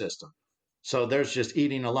immune system. So there's just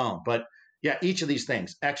eating alone. But yeah, each of these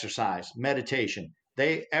things, exercise, meditation,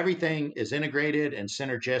 everything is integrated and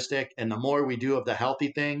synergistic. And the more we do of the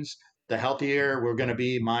healthy things, the healthier we're going to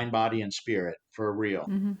be mind, body, and spirit for real.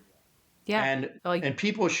 Hmm. Yeah. And Like, and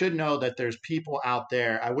people should know that there's people out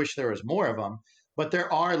there. I wish there was more of them, but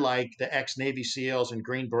there are like the ex Navy SEALs and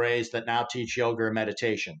Green Berets that now teach yoga or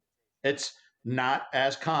meditation. It's not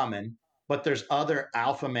as common, but there's other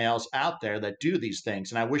alpha males out there that do these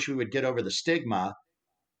things. And I wish we would get over the stigma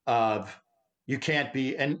of you can't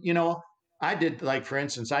be. And I did, like, for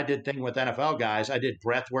instance, I did thing with NFL guys. I did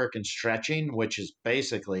breath work and stretching, which is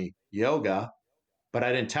basically yoga, but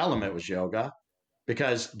I didn't tell them it was yoga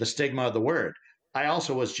because the stigma of the word. I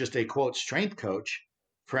also was just a quote strength coach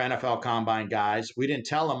for NFL combine guys. We didn't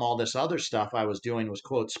tell them all this other stuff I was doing was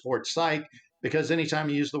quote sports psych, because anytime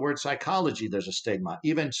you use the word psychology, there's a stigma,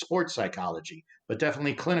 even sports psychology, but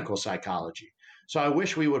definitely clinical psychology. So I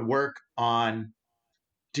wish we would work on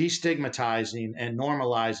destigmatizing and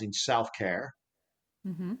normalizing self care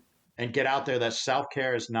hmm. and get out there that self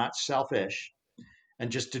care is not selfish. And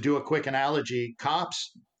just to do a quick analogy,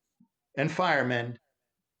 cops and firemen,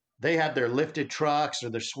 they have their lifted trucks or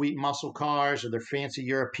their sweet muscle cars or their fancy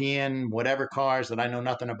European whatever cars that I know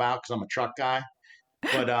nothing about because I'm a truck guy.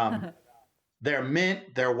 But they're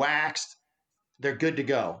mint, they're waxed, they're good to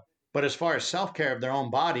go. But as far as self care of their own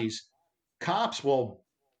bodies, cops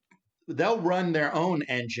they'll run their own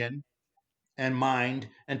engine and mind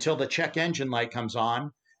until the check engine light comes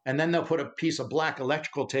on, and then they'll put a piece of black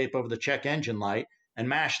electrical tape over the check engine light and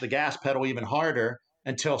mash the gas pedal even harder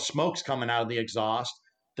until smoke's coming out of the exhaust.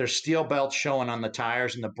 There's steel belts showing on the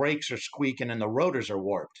tires, and the brakes are squeaking, and the rotors are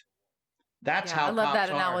warped. That's Yeah, I how love that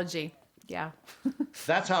cops are. analogy. Yeah.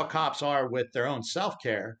 That's how cops are with their own self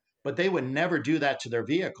care, but they would never do that to their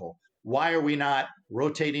vehicle. Why are we not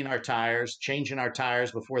rotating our tires, changing our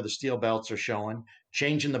tires before the steel belts are showing,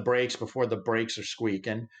 changing the brakes before the brakes are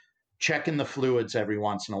squeaking, checking the fluids every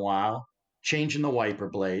once in a while, changing the wiper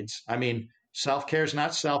blades? I mean, self care is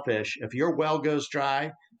not selfish. If your well goes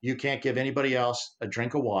dry, you can't give anybody else a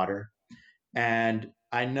drink of water. And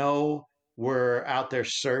I know we're out there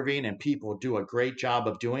serving and people do a great job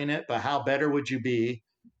of doing it, but how better would you be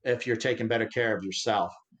if you're taking better care of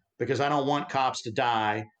yourself? Because I don't want cops to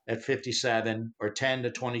die at 57 or 10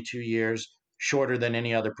 to 22 years, shorter than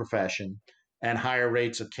any other profession, and higher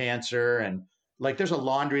rates of cancer and like there's a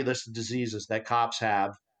laundry list of diseases that cops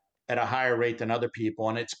have at a higher rate than other people.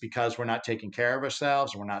 And it's because we're not taking care of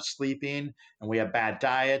ourselves and we're not sleeping and we have bad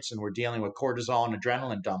diets and we're dealing with cortisol and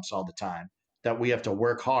adrenaline dumps all the time that we have to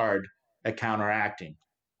work hard at counteracting.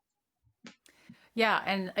 Yeah,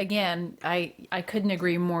 and again, I couldn't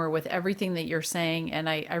agree more with everything that you're saying, and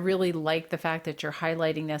I really like the fact that you're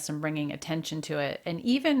highlighting this and bringing attention to it. And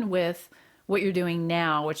even with what you're doing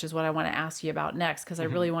now, which is what I want to ask you about next, because I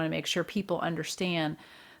really want to make sure people understand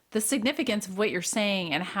the significance of what you're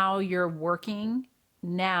saying and how you're working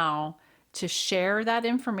now to share that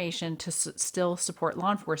information to still support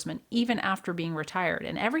law enforcement even after being retired.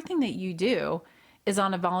 And everything that you do is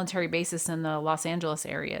on a voluntary basis in the Los Angeles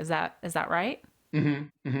area. Is that right?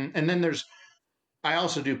 And then I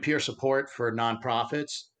also do peer support for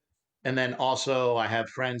nonprofits. And then also, I have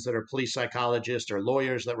friends that are police psychologists or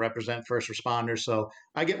lawyers that represent first responders. So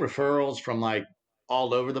I get referrals from like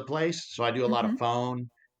all over the place. So I do a lot of Mm-hmm. phone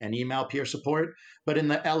and email peer support. But in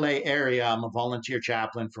the LA area, I'm a volunteer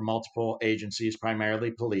chaplain for multiple agencies,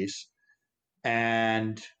 primarily police.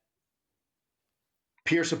 And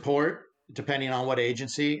peer support, depending on what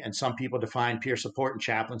agency, and some people define peer support and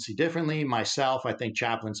chaplaincy differently. Myself, I think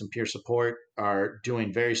chaplains and peer support are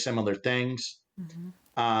doing very similar things. Mm-hmm.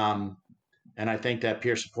 Um, and I think that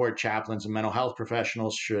peer support chaplains and mental health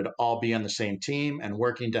professionals should all be on the same team and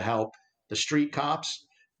working to help the street cops.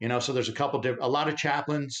 So there's a lot of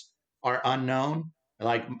chaplains are unknown.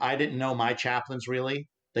 Like I didn't know my chaplains really.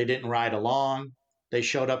 They didn't ride along. They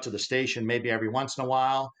showed up to the station maybe every once in a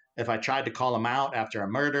while. If I tried to call them out after a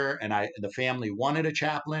murder and the family wanted a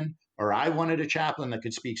chaplain or I wanted a chaplain that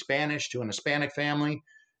could speak Spanish to an Hispanic family,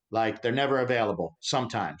 like they're never available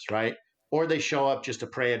sometimes, right? Or they show up just to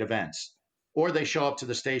pray at events, or they show up to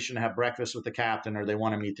the station to have breakfast with the captain, or they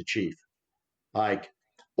want to meet the chief, like,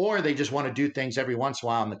 or they just want to do things every once in a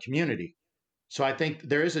while in the community. So I think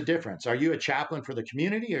there is a difference. Are you a chaplain for the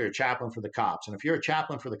community or a chaplain for the cops? And if you're a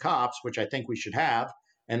chaplain for the cops, which I think we should have,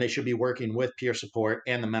 and they should be working with peer support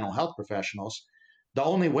and the mental health professionals, the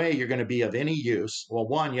only way you're going to be of any use, well,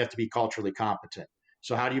 one, you have to be culturally competent.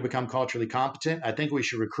 So how do you become culturally competent? I think we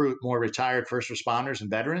should recruit more retired first responders and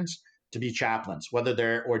veterans to be chaplains, whether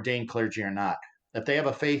they're ordained clergy or not. If they have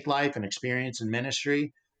a faith life and experience in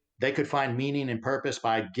ministry, they could find meaning and purpose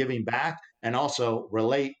by giving back and also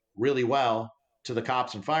relate really well to the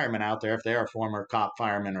cops and firemen out there if they're a former cop,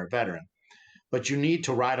 fireman, or veteran. But you need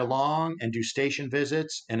to ride along and do station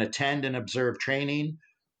visits and attend and observe training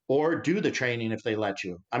or do the training if they let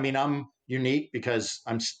you. I mean, I'm unique because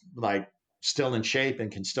I'm like still in shape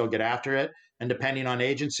and can still get after it. And depending on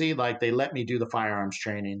agency, like they let me do the firearms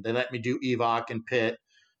training, they let me do EVOC and PIT,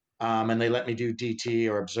 and they let me do DT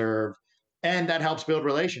or observe. And that helps build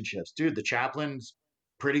relationships. Dude, the chaplain's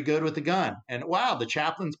pretty good with the gun. And wow, the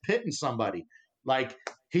chaplain's pitting somebody. Like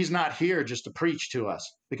he's not here just to preach to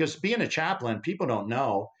us. Because being a chaplain, people don't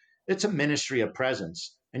know, it's a ministry of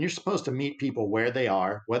presence. And you're supposed to meet people where they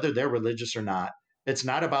are, whether they're religious or not. It's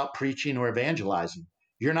not about preaching or evangelizing.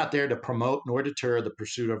 You're not there to promote nor deter the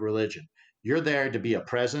pursuit of religion. You're there to be a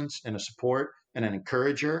presence and a support and an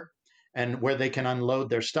encourager and where they can unload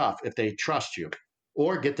their stuff if they trust you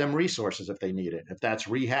or get them resources if they need it. If that's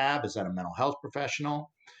rehab, is that a mental health professional?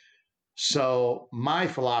 So my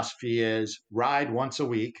philosophy is ride once a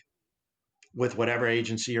week with whatever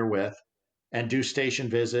agency you're with and do station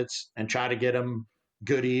visits and try to get them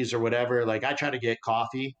goodies or whatever. Like I try to get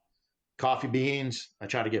coffee beans. I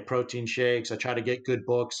try to get protein shakes. I try to get good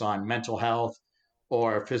books on mental health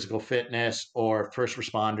or physical fitness or first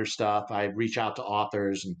responder stuff. I reach out to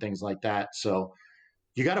authors and things like that. So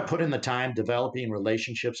you got to put in the time developing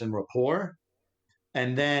relationships and rapport.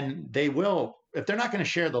 And then they will, if they're not going to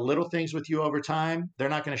share the little things with you over time, they're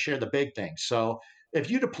not going to share the big things. So if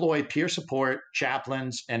you deploy peer support,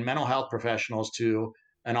 chaplains, and mental health professionals to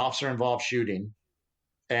an officer involved shooting,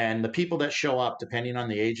 and the people that show up, depending on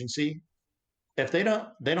the agency, if they don't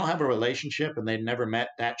have a relationship and they've never met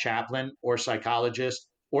that chaplain or psychologist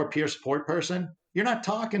or peer support person, you're not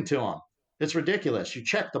talking to them. It's ridiculous. You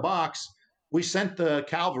check the box. We sent the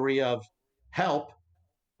cavalry of help,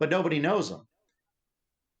 but nobody knows them.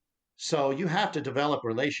 So you have to develop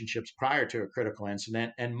relationships prior to a critical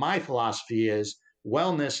incident. And my philosophy is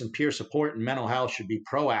wellness and peer support and mental health should be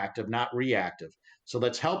proactive, not reactive. So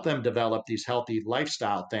let's help them develop these healthy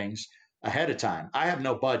lifestyle things ahead of time. I have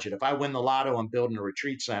no budget. If I win the lotto, I'm building a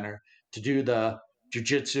retreat center to do the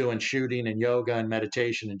jujitsu and shooting and yoga and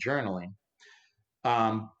meditation and journaling.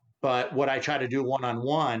 Um, but what I try to do one on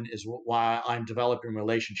one is why I'm developing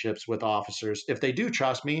relationships with officers. If they do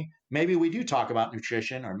trust me, maybe we do talk about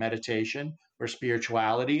nutrition or meditation or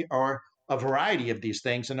spirituality or a variety of these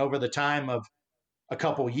things. And over the time of a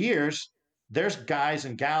couple years, there's guys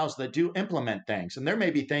and gals that do implement things. And there may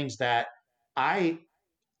be things that I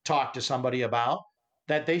talk to somebody about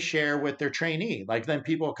that they share with their trainee. Like then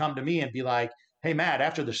people will come to me and be like, hey, Matt,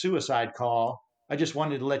 after the suicide call, I just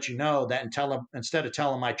wanted to let you know that instead of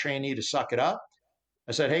telling my trainee to suck it up,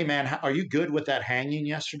 I said, hey, man, are you good with that hanging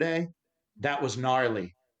yesterday? That was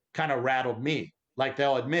gnarly. Kind of rattled me. Like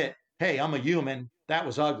they'll admit, hey, I'm a human. That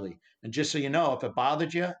was ugly. And just so you know, if it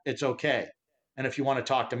bothered you, it's okay. And if you want to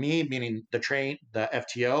talk to me, meaning the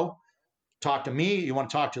FTO, talk to me, you want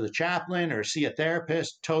to talk to the chaplain or see a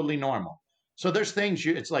therapist, totally normal. So there's things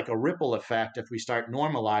it's like a ripple effect if we start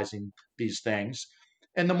normalizing these things.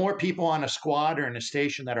 And the more people on a squad or in a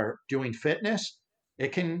station that are doing fitness,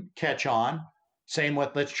 it can catch on. Same with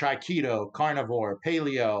let's try keto, carnivore,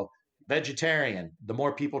 paleo, vegetarian. The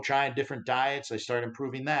more people trying different diets, they start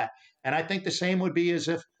improving that. And I think the same would be as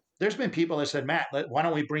if there's been people that said, Matt, why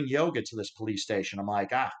don't we bring yoga to this police station? I'm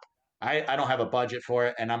like, I don't have a budget for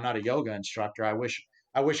it, and I'm not a yoga instructor. I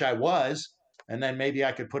wish I was, and then maybe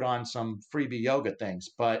I could put on some freebie yoga things.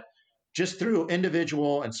 But just through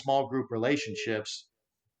individual and small group relationships,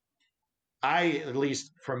 at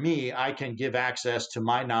least for me, I can give access to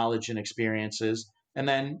my knowledge and experiences, and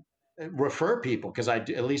then refer people because at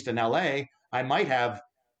least in LA, I might have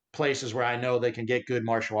places where I know they can get good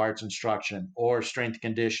martial arts instruction or strength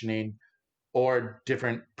conditioning or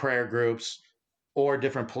different prayer groups or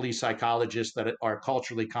different police psychologists that are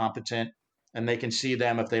culturally competent, and they can see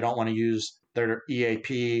them if they don't want to use their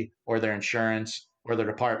EAP or their insurance or their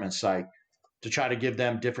department site to try to give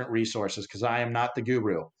them different resources because I am not the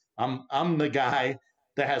guru. I'm the guy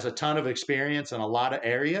that has a ton of experience in a lot of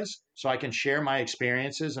areas, so I can share my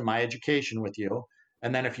experiences and my education with you.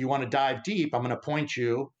 And then if you want to dive deep, I'm going to point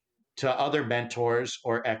you to other mentors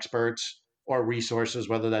or experts or resources,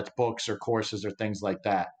 whether that's books or courses or things like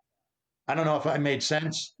that. I don't know if I made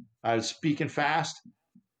sense. I was speaking fast,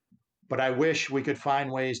 but I wish we could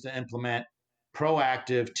find ways to implement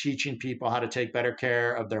proactive teaching people how to take better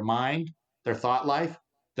care of their mind, their thought life,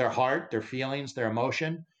 their heart, their feelings, their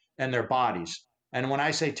emotion, and their bodies. And when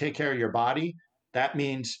I say take care of your body, that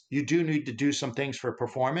means you do need to do some things for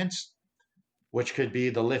performance, which could be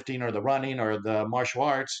the lifting or the running or the martial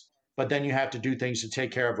arts. But then you have to do things to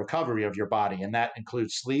take care of recovery of your body. And that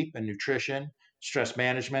includes sleep and nutrition, stress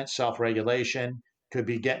management, self regulation, could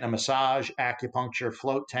be getting a massage, acupuncture,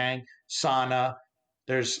 float tank, sauna.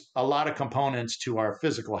 There's a lot of components to our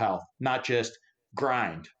physical health, not just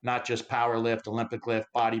grind, not just power lift, Olympic lift,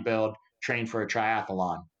 bodybuild, train for a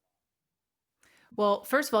triathlon. Well,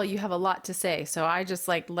 first of all, you have a lot to say, so I just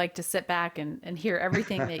like to sit back and hear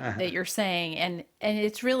everything that you're saying, and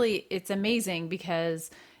it's amazing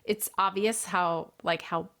because it's obvious how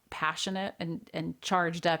passionate and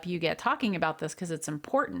charged up you get talking about this because it's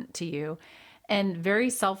important to you, and very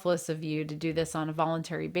selfless of you to do this on a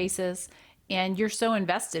voluntary basis. And you're so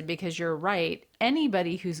invested because you're right.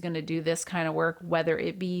 Anybody who's going to do this kind of work, whether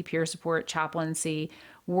it be peer support, chaplaincy,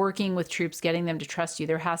 working with troops, getting them to trust you,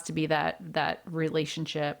 there has to be that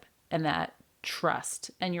relationship and that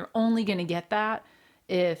trust. And you're only going to get that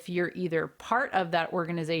if you're either part of that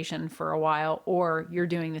organization for a while or you're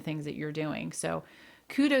doing the things that you're doing. So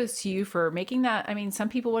kudos to you for making that. I mean, some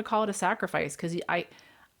people would call it a sacrifice because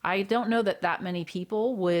I don't know that many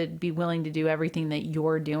people would be willing to do everything that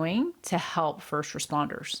you're doing to help first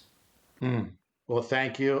responders. Well,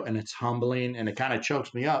 thank you. And it's humbling and it kind of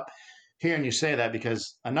chokes me up hearing you say that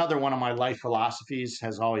because another one of my life philosophies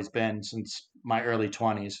has always been since my early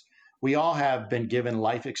 20s. We all have been given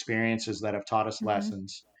life experiences that have taught us Mm-hmm.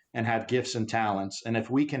 lessons and have gifts and talents. And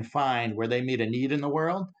if we can find where they meet a need in the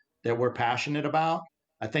world that we're passionate about,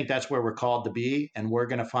 I think that's where we're called to be. And we're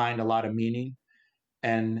going to find a lot of meaning.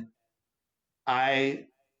 And I,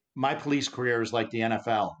 my police career is like the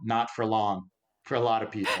NFL, not for long for a lot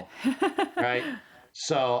of people, right?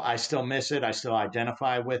 So I still miss it. I still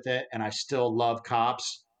identify with it. And I still love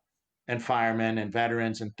cops and firemen and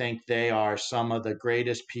veterans and think they are some of the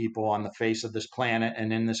greatest people on the face of this planet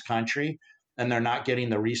and in this country. And they're not getting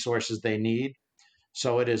the resources they need.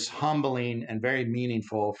 So it is humbling and very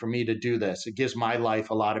meaningful for me to do this. It gives my life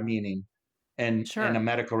a lot of meaning and in a Sure.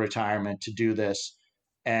 medical retirement to do this.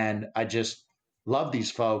 And I just love these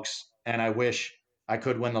folks. And I wish I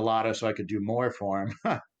could win the lotto so I could do more for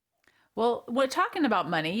them. Well, we're talking about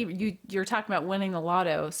money. You're talking about winning the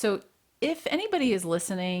lotto. So if anybody is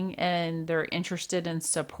listening and they're interested in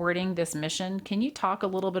supporting this mission, can you talk a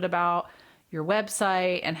little bit about your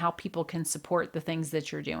website and how people can support the things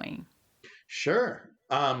that you're doing? Sure.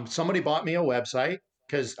 Somebody bought me a website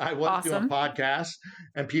because I was doing Awesome. podcasts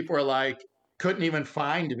and people are like, couldn't even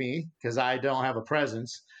find me because I don't have a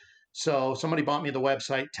presence. So somebody bought me the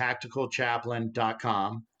website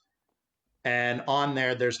tacticalchaplain.com. And on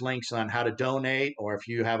there, there's links on how to donate, or if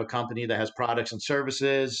you have a company that has products and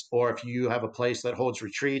services, or if you have a place that holds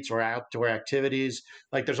retreats or outdoor activities.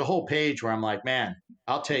 Like there's a whole page where I'm like, man,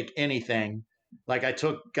 I'll take anything. Like I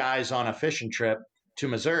took guys on a fishing trip to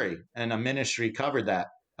Missouri, and a ministry covered that,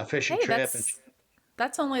 a fishing Hey, trip. And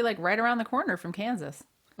that's only like right around the corner from Kansas.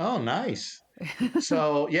 oh, nice.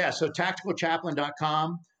 So yeah, so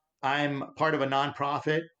tacticalchaplain.com. I'm part of a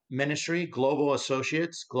nonprofit ministry, Global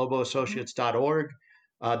Associates, Mhm. globalassociates.org.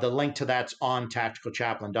 The link to that's on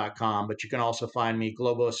tacticalchaplain.com, but you can also find me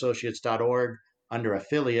globalassociates.org under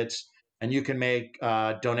affiliates, and you can make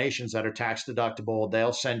donations that are tax deductible.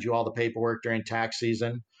 They'll send you all the paperwork during tax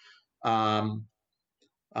season. Um,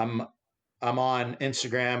 I'm I'm on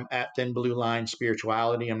Instagram at Thin Blue Line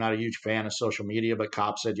Spirituality. I'm not a huge fan of social media, but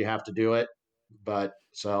Cop said you have to do it. But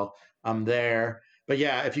so I'm there. But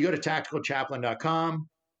yeah, if you go to tacticalchaplain.com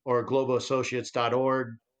or globalassociates.org,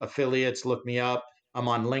 affiliates, look me up. I'm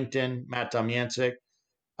on LinkedIn, Matt Domyancic.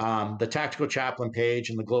 The Tactical Chaplain page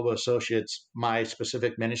and the Global Associates, my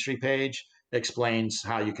specific ministry page, explains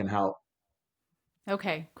how you can help.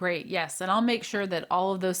 Okay, great. Yes. And I'll make sure that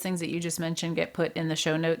all of those things that you just mentioned get put in the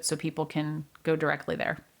show notes so people can go directly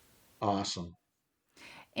there. Awesome.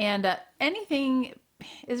 And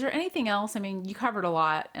is there anything else? I mean, you covered a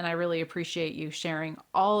lot, and I really appreciate you sharing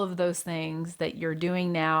all of those things that you're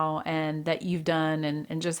doing now and that you've done,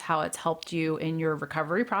 and just how it's helped you in your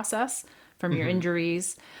recovery process from your Mm-hmm.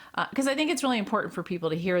 injuries. Because I think it's really important for people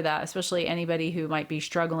to hear that, especially anybody who might be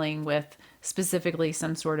struggling with specifically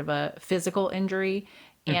some sort of a physical injury,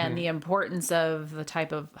 and Mm-hmm. the importance of the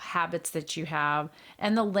type of habits that you have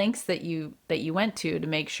and the lengths that you went to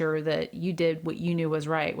make sure that you did what you knew was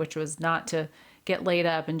right, which was not to get laid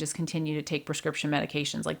up and just continue to take prescription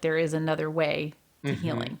medications. Like there is another way to Mm-hmm.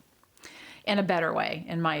 healing, and a better way,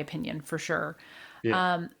 in my opinion, for sure.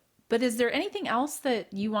 Yeah. But is there anything else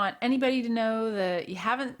that you want anybody to know that you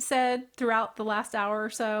haven't said throughout the last hour or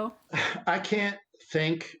so? I can't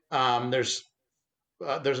think. There's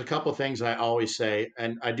a couple of things I always say,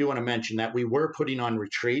 and I do want to mention that we were putting on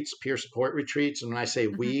retreats, peer support retreats, and when I say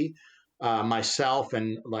Hmm. we, myself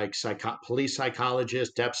and like police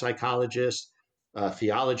psychologist, depth psychologist,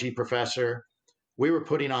 theology professor, we were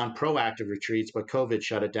putting on proactive retreats, but COVID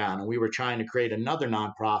shut it down, and we were trying to create another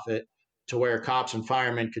nonprofit to where cops and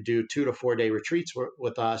firemen could do 2 to 4 day retreats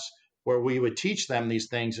with us, where we would teach them these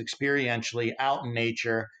things experientially out in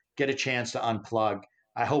nature, get a chance to unplug.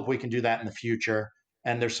 I hope we can do that in the future,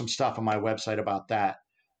 and there's some stuff on my website about that.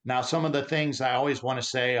 Now, some of the things I always want to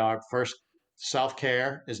say are: first, self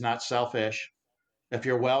care is not selfish. If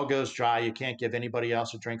your well goes dry, you can't give anybody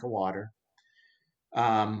else a drink of water.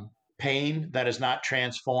 Pain that is not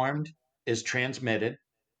transformed is transmitted.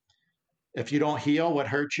 If you don't heal what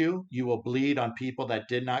hurt you, you will bleed on people that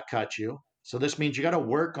did not cut you. So this means you got to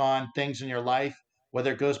work on things in your life,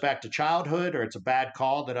 whether it goes back to childhood or it's a bad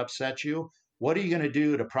call that upsets you. What are you going to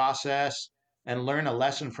do to process and learn a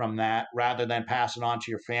lesson from that rather than pass it on to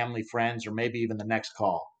your family, friends, or maybe even the next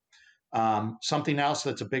call? Something else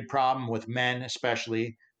that's a big problem with men,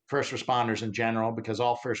 especially first responders in general, because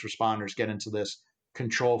all first responders get into this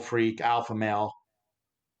control freak alpha male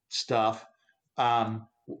stuff.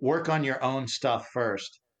 Work on your own stuff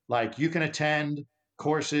first. Like you can attend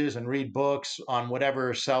courses and read books on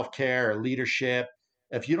whatever self care or leadership.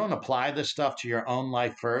 If you don't apply this stuff to your own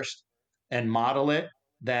life first and model it,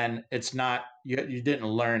 then it's not, you didn't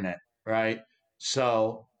learn it, right?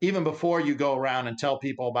 So even before you go around and tell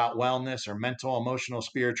people about wellness or mental, emotional,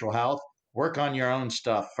 spiritual health, work on your own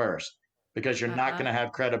stuff first because you're not Uh-huh. going to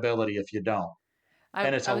have credibility if you don't. I,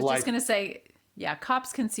 And it's I a was just life. going to say, yeah,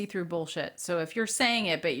 cops can see through bullshit. So if you're saying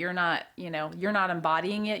it, but you're not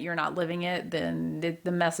embodying it, you're not living it, then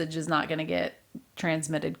the message is not going to get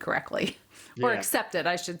transmitted correctly or Yeah. accepted,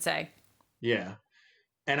 I should say. Yeah.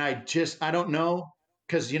 And I don't know,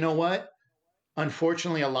 because you know what?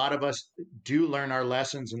 Unfortunately, a lot of us do learn our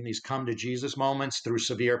lessons in these come to Jesus moments through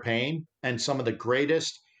severe pain. And some of the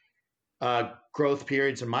greatest growth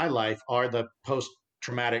periods in my life are the post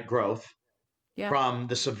traumatic growth Yeah. from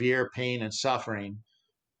the severe pain and suffering.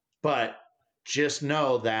 But just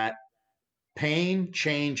know that pain,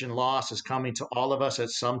 change, and loss is coming to all of us at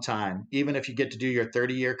some time, even if you get to do your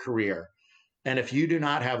 30-year career. And if you do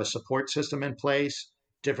not have a support system in place,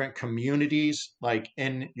 different communities like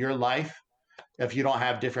in your life, if you don't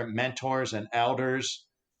have different mentors and elders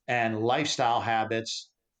and lifestyle habits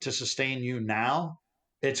to sustain you now,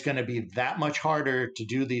 it's going to be that much harder to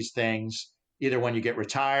do these things either when you get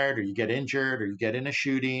retired or you get injured or you get in a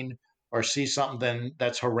shooting or see something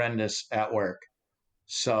that's horrendous at work.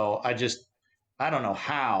 So I don't know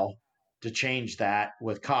how to change that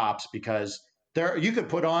with cops because you could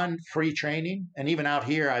put on free training. And even out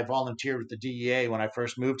here, I volunteered with the DEA when I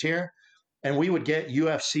first moved here, and we would get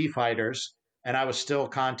UFC fighters, and I was still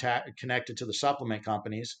connected to the supplement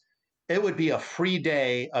companies. It would be a free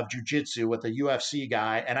day of jujitsu with a UFC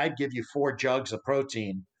guy, and I'd give you 4 jugs of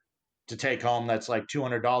protein to take home. That's like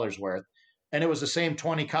 $200 worth. And it was the same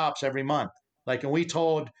 20 cops every month. Like, and we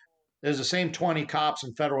told there's the same 20 cops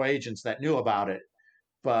and federal agents that knew about it,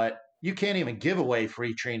 but you can't even give away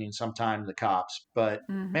free training sometimes to the cops. But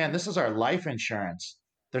man, Hmm. this is our life insurance.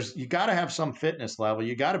 You got to have some fitness level.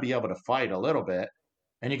 You got to be able to fight a little bit,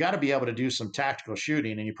 and you got to be able to do some tactical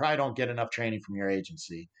shooting. And you probably don't get enough training from your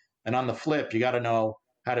agency. And on the flip, you got to know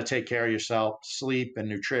how to take care of yourself, sleep and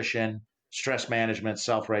nutrition, stress management,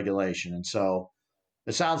 self regulation. And so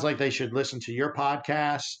it sounds like they should listen to your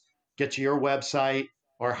podcast, get to your website,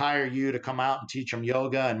 or hire you to come out and teach them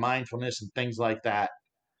yoga and mindfulness and things like that.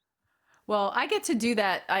 Well, I get to do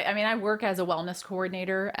that. I mean, I work as a wellness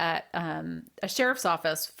coordinator at a sheriff's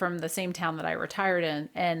office from the same town that I retired in.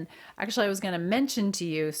 And actually, I was going to mention to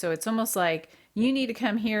you, so it's almost like you need to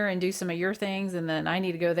come here and do some of your things, and then I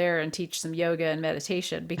need to go there and teach some yoga and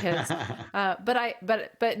meditation because.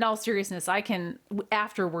 But in all seriousness, I can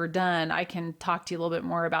after we're done, I can talk to you a little bit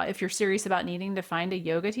more about if you're serious about needing to find a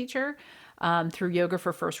yoga teacher. Through Yoga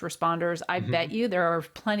for First Responders, I bet you there are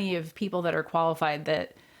plenty of people that are qualified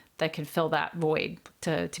that could fill that void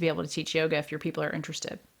to be able to teach yoga if your people are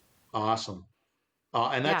interested. Awesome.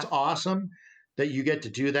 And that's Yeah. awesome that you get to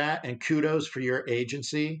do that. And kudos for your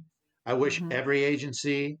agency. I wish Hmm. every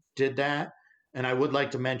agency did that. And I would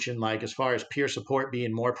like to mention, like, as far as peer support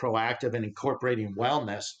being more proactive and incorporating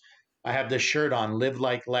wellness, I have this shirt on, Live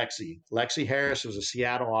Like Lexi. Lexi Harris was a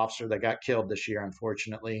Seattle officer that got killed this year,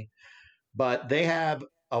 unfortunately. But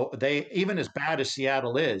they even as bad as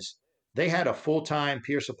Seattle is, they had a full time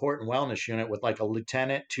peer support and wellness unit with like a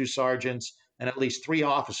lieutenant, 2 sergeants, and at least 3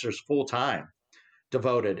 officers full time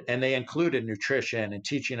devoted. And they included nutrition and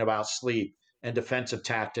teaching about sleep and defensive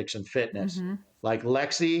tactics and fitness. Hmm. Like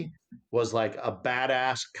Lexi was like a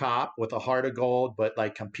badass cop with a heart of gold, but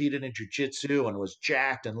like competed in jujitsu and was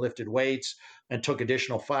jacked and lifted weights and took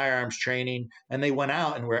additional firearms training. And they went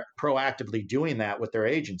out and were proactively doing that with their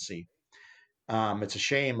agency. It's a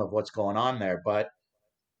shame of what's going on there, but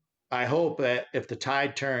I hope that if the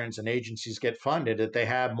tide turns and agencies get funded, that they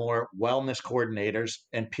have more wellness coordinators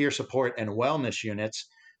and peer support and wellness units,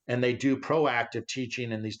 and they do proactive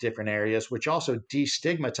teaching in these different areas, which also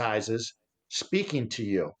destigmatizes speaking to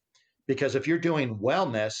you. Because if you're doing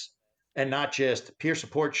wellness and not just peer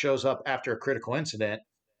support shows up after a critical incident,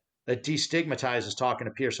 that destigmatizes talking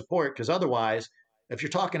to peer support. Because otherwise, if you're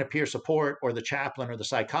talking to peer support or the chaplain or the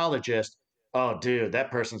psychologist, oh, dude,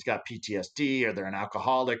 that person's got PTSD or they're an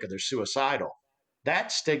alcoholic or they're suicidal.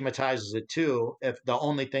 That stigmatizes it too if the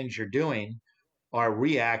only things you're doing are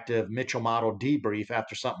reactive Mitchell model debrief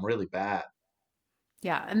after something really bad.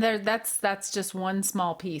 Yeah, and that's just one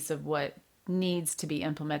small piece of what needs to be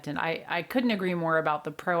implemented. I couldn't agree more about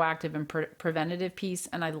the proactive and preventative piece,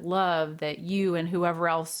 and I love that you and whoever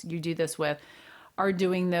else you do this with are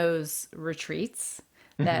doing those retreats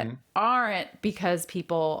that Mm-hmm. aren't because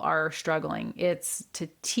people are struggling. It's to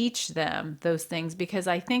teach them those things because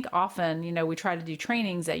I think often, we try to do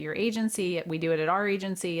trainings at your agency, we do it at our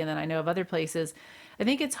agency, and then I know of other places. I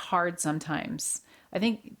think it's hard sometimes. I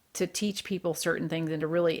think to teach people certain things and to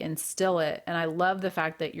really instill it. And I love the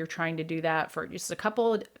fact that you're trying to do that for just a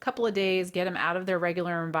couple of days, get them out of their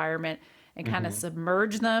regular environment and kind of Mm-hmm.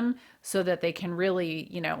 submerge them so that they can really,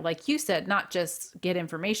 like you said, not just get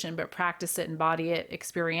information, but practice it, embody it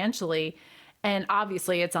experientially. And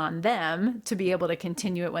obviously it's on them to be able to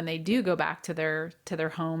continue it when they do go back to their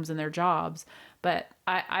homes and their jobs. But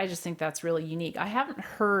I just think that's really unique. I haven't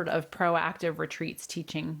heard of proactive retreats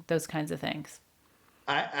teaching those kinds of things.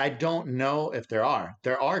 I don't know if there are.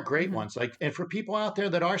 There are great Hmm. ones. Like, and for people out there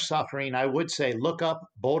that are suffering, I would say look up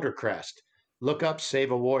Boulder Crest, look up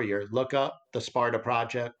Save a Warrior, look up the Sparta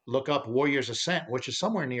Project, look up Warriors Ascent, which is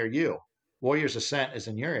somewhere near you. Warriors Ascent is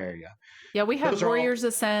in your area. Yeah, we have Those are all. Warriors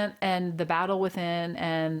Ascent and The Battle Within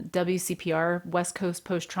and WCPR, West Coast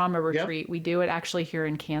Post Trauma Yep. Retreat. We do it actually here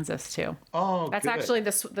in Kansas too. Oh, That's good. actually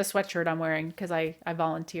the sweatshirt I'm wearing because I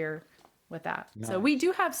volunteer with that. So we Nice.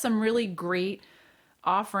 do have some really great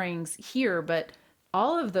offerings here, but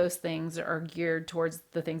all of those things are geared towards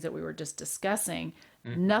the things that we were just discussing.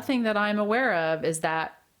 Hmm. Nothing that I'm aware of is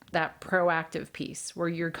that proactive piece where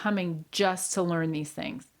you're coming just to learn these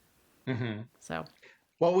things. Hmm. So,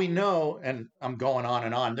 Well, we know, and I'm going on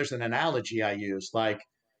and on. There's an analogy I use. Like,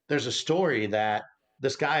 there's a story that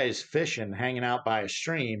this guy is fishing, hanging out by a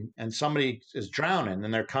stream, and somebody is drowning,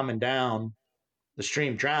 and they're coming down the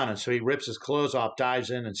stream drowning. So he rips his clothes off, dives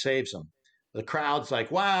in, and saves them. The crowd's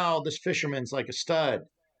like, wow, this fisherman's like a stud.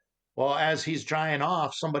 Well, as he's drying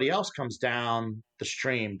off, somebody else comes down the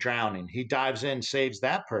stream drowning. He dives in, saves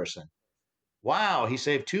that person. Wow, he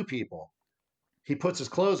saved two people. He puts his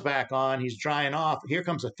clothes back on, he's drying off. Here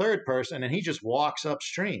comes a third person, and he just walks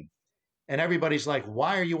upstream. And everybody's like,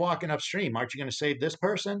 why are you walking upstream? Aren't you going to save this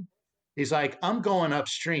person? He's like, I'm going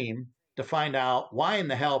upstream to find out why in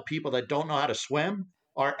the hell people that don't know how to swim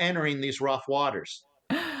are entering these rough waters.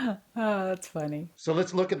 Oh, that's funny. So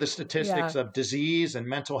let's look at the statistics of disease and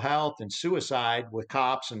mental health and suicide with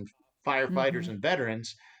cops and firefighters and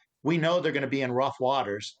veterans. We know they're going to be in rough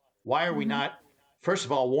waters. Why are we not, first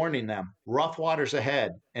of all, warning them rough waters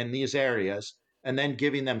ahead in these areas and then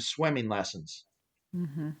giving them swimming lessons?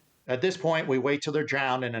 At this point, we wait till they're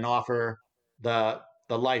drowned and then offer the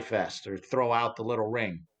life vest or throw out the little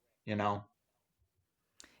ring, you know?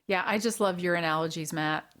 Yeah, I just love your analogies,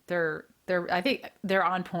 Matt. I think they're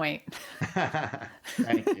on point.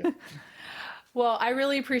 Thank you. Well, I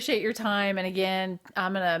really appreciate your time. And again,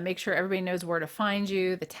 I'm going to make sure everybody knows where to find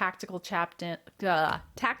you, the Tactical Chaplain.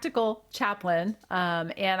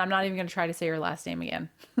 And I'm not even going to try to say your last name again.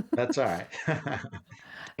 That's all right.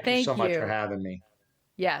 Thank you so much for having me.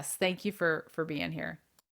 Yes, thank you for being here.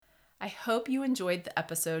 I hope you enjoyed the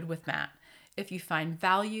episode with Matt. If you find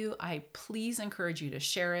value, I please encourage you to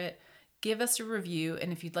share it, give us a review,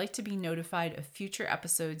 and if you'd like to be notified of future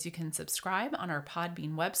episodes, you can subscribe on our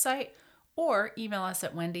Podbean website or email us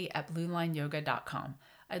at wendy@bluelineyoga.com.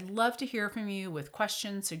 I'd love to hear from you with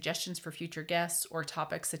questions, suggestions for future guests, or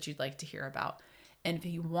topics that you'd like to hear about. And if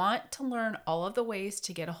you want to learn all of the ways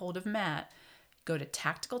to get a hold of Matt, go to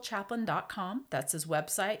tacticalchaplain.com. That's his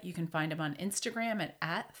website. You can find him on Instagram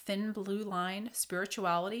at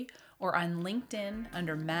 @thinbluelinespirituality or on LinkedIn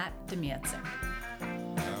under Matt Domyancic.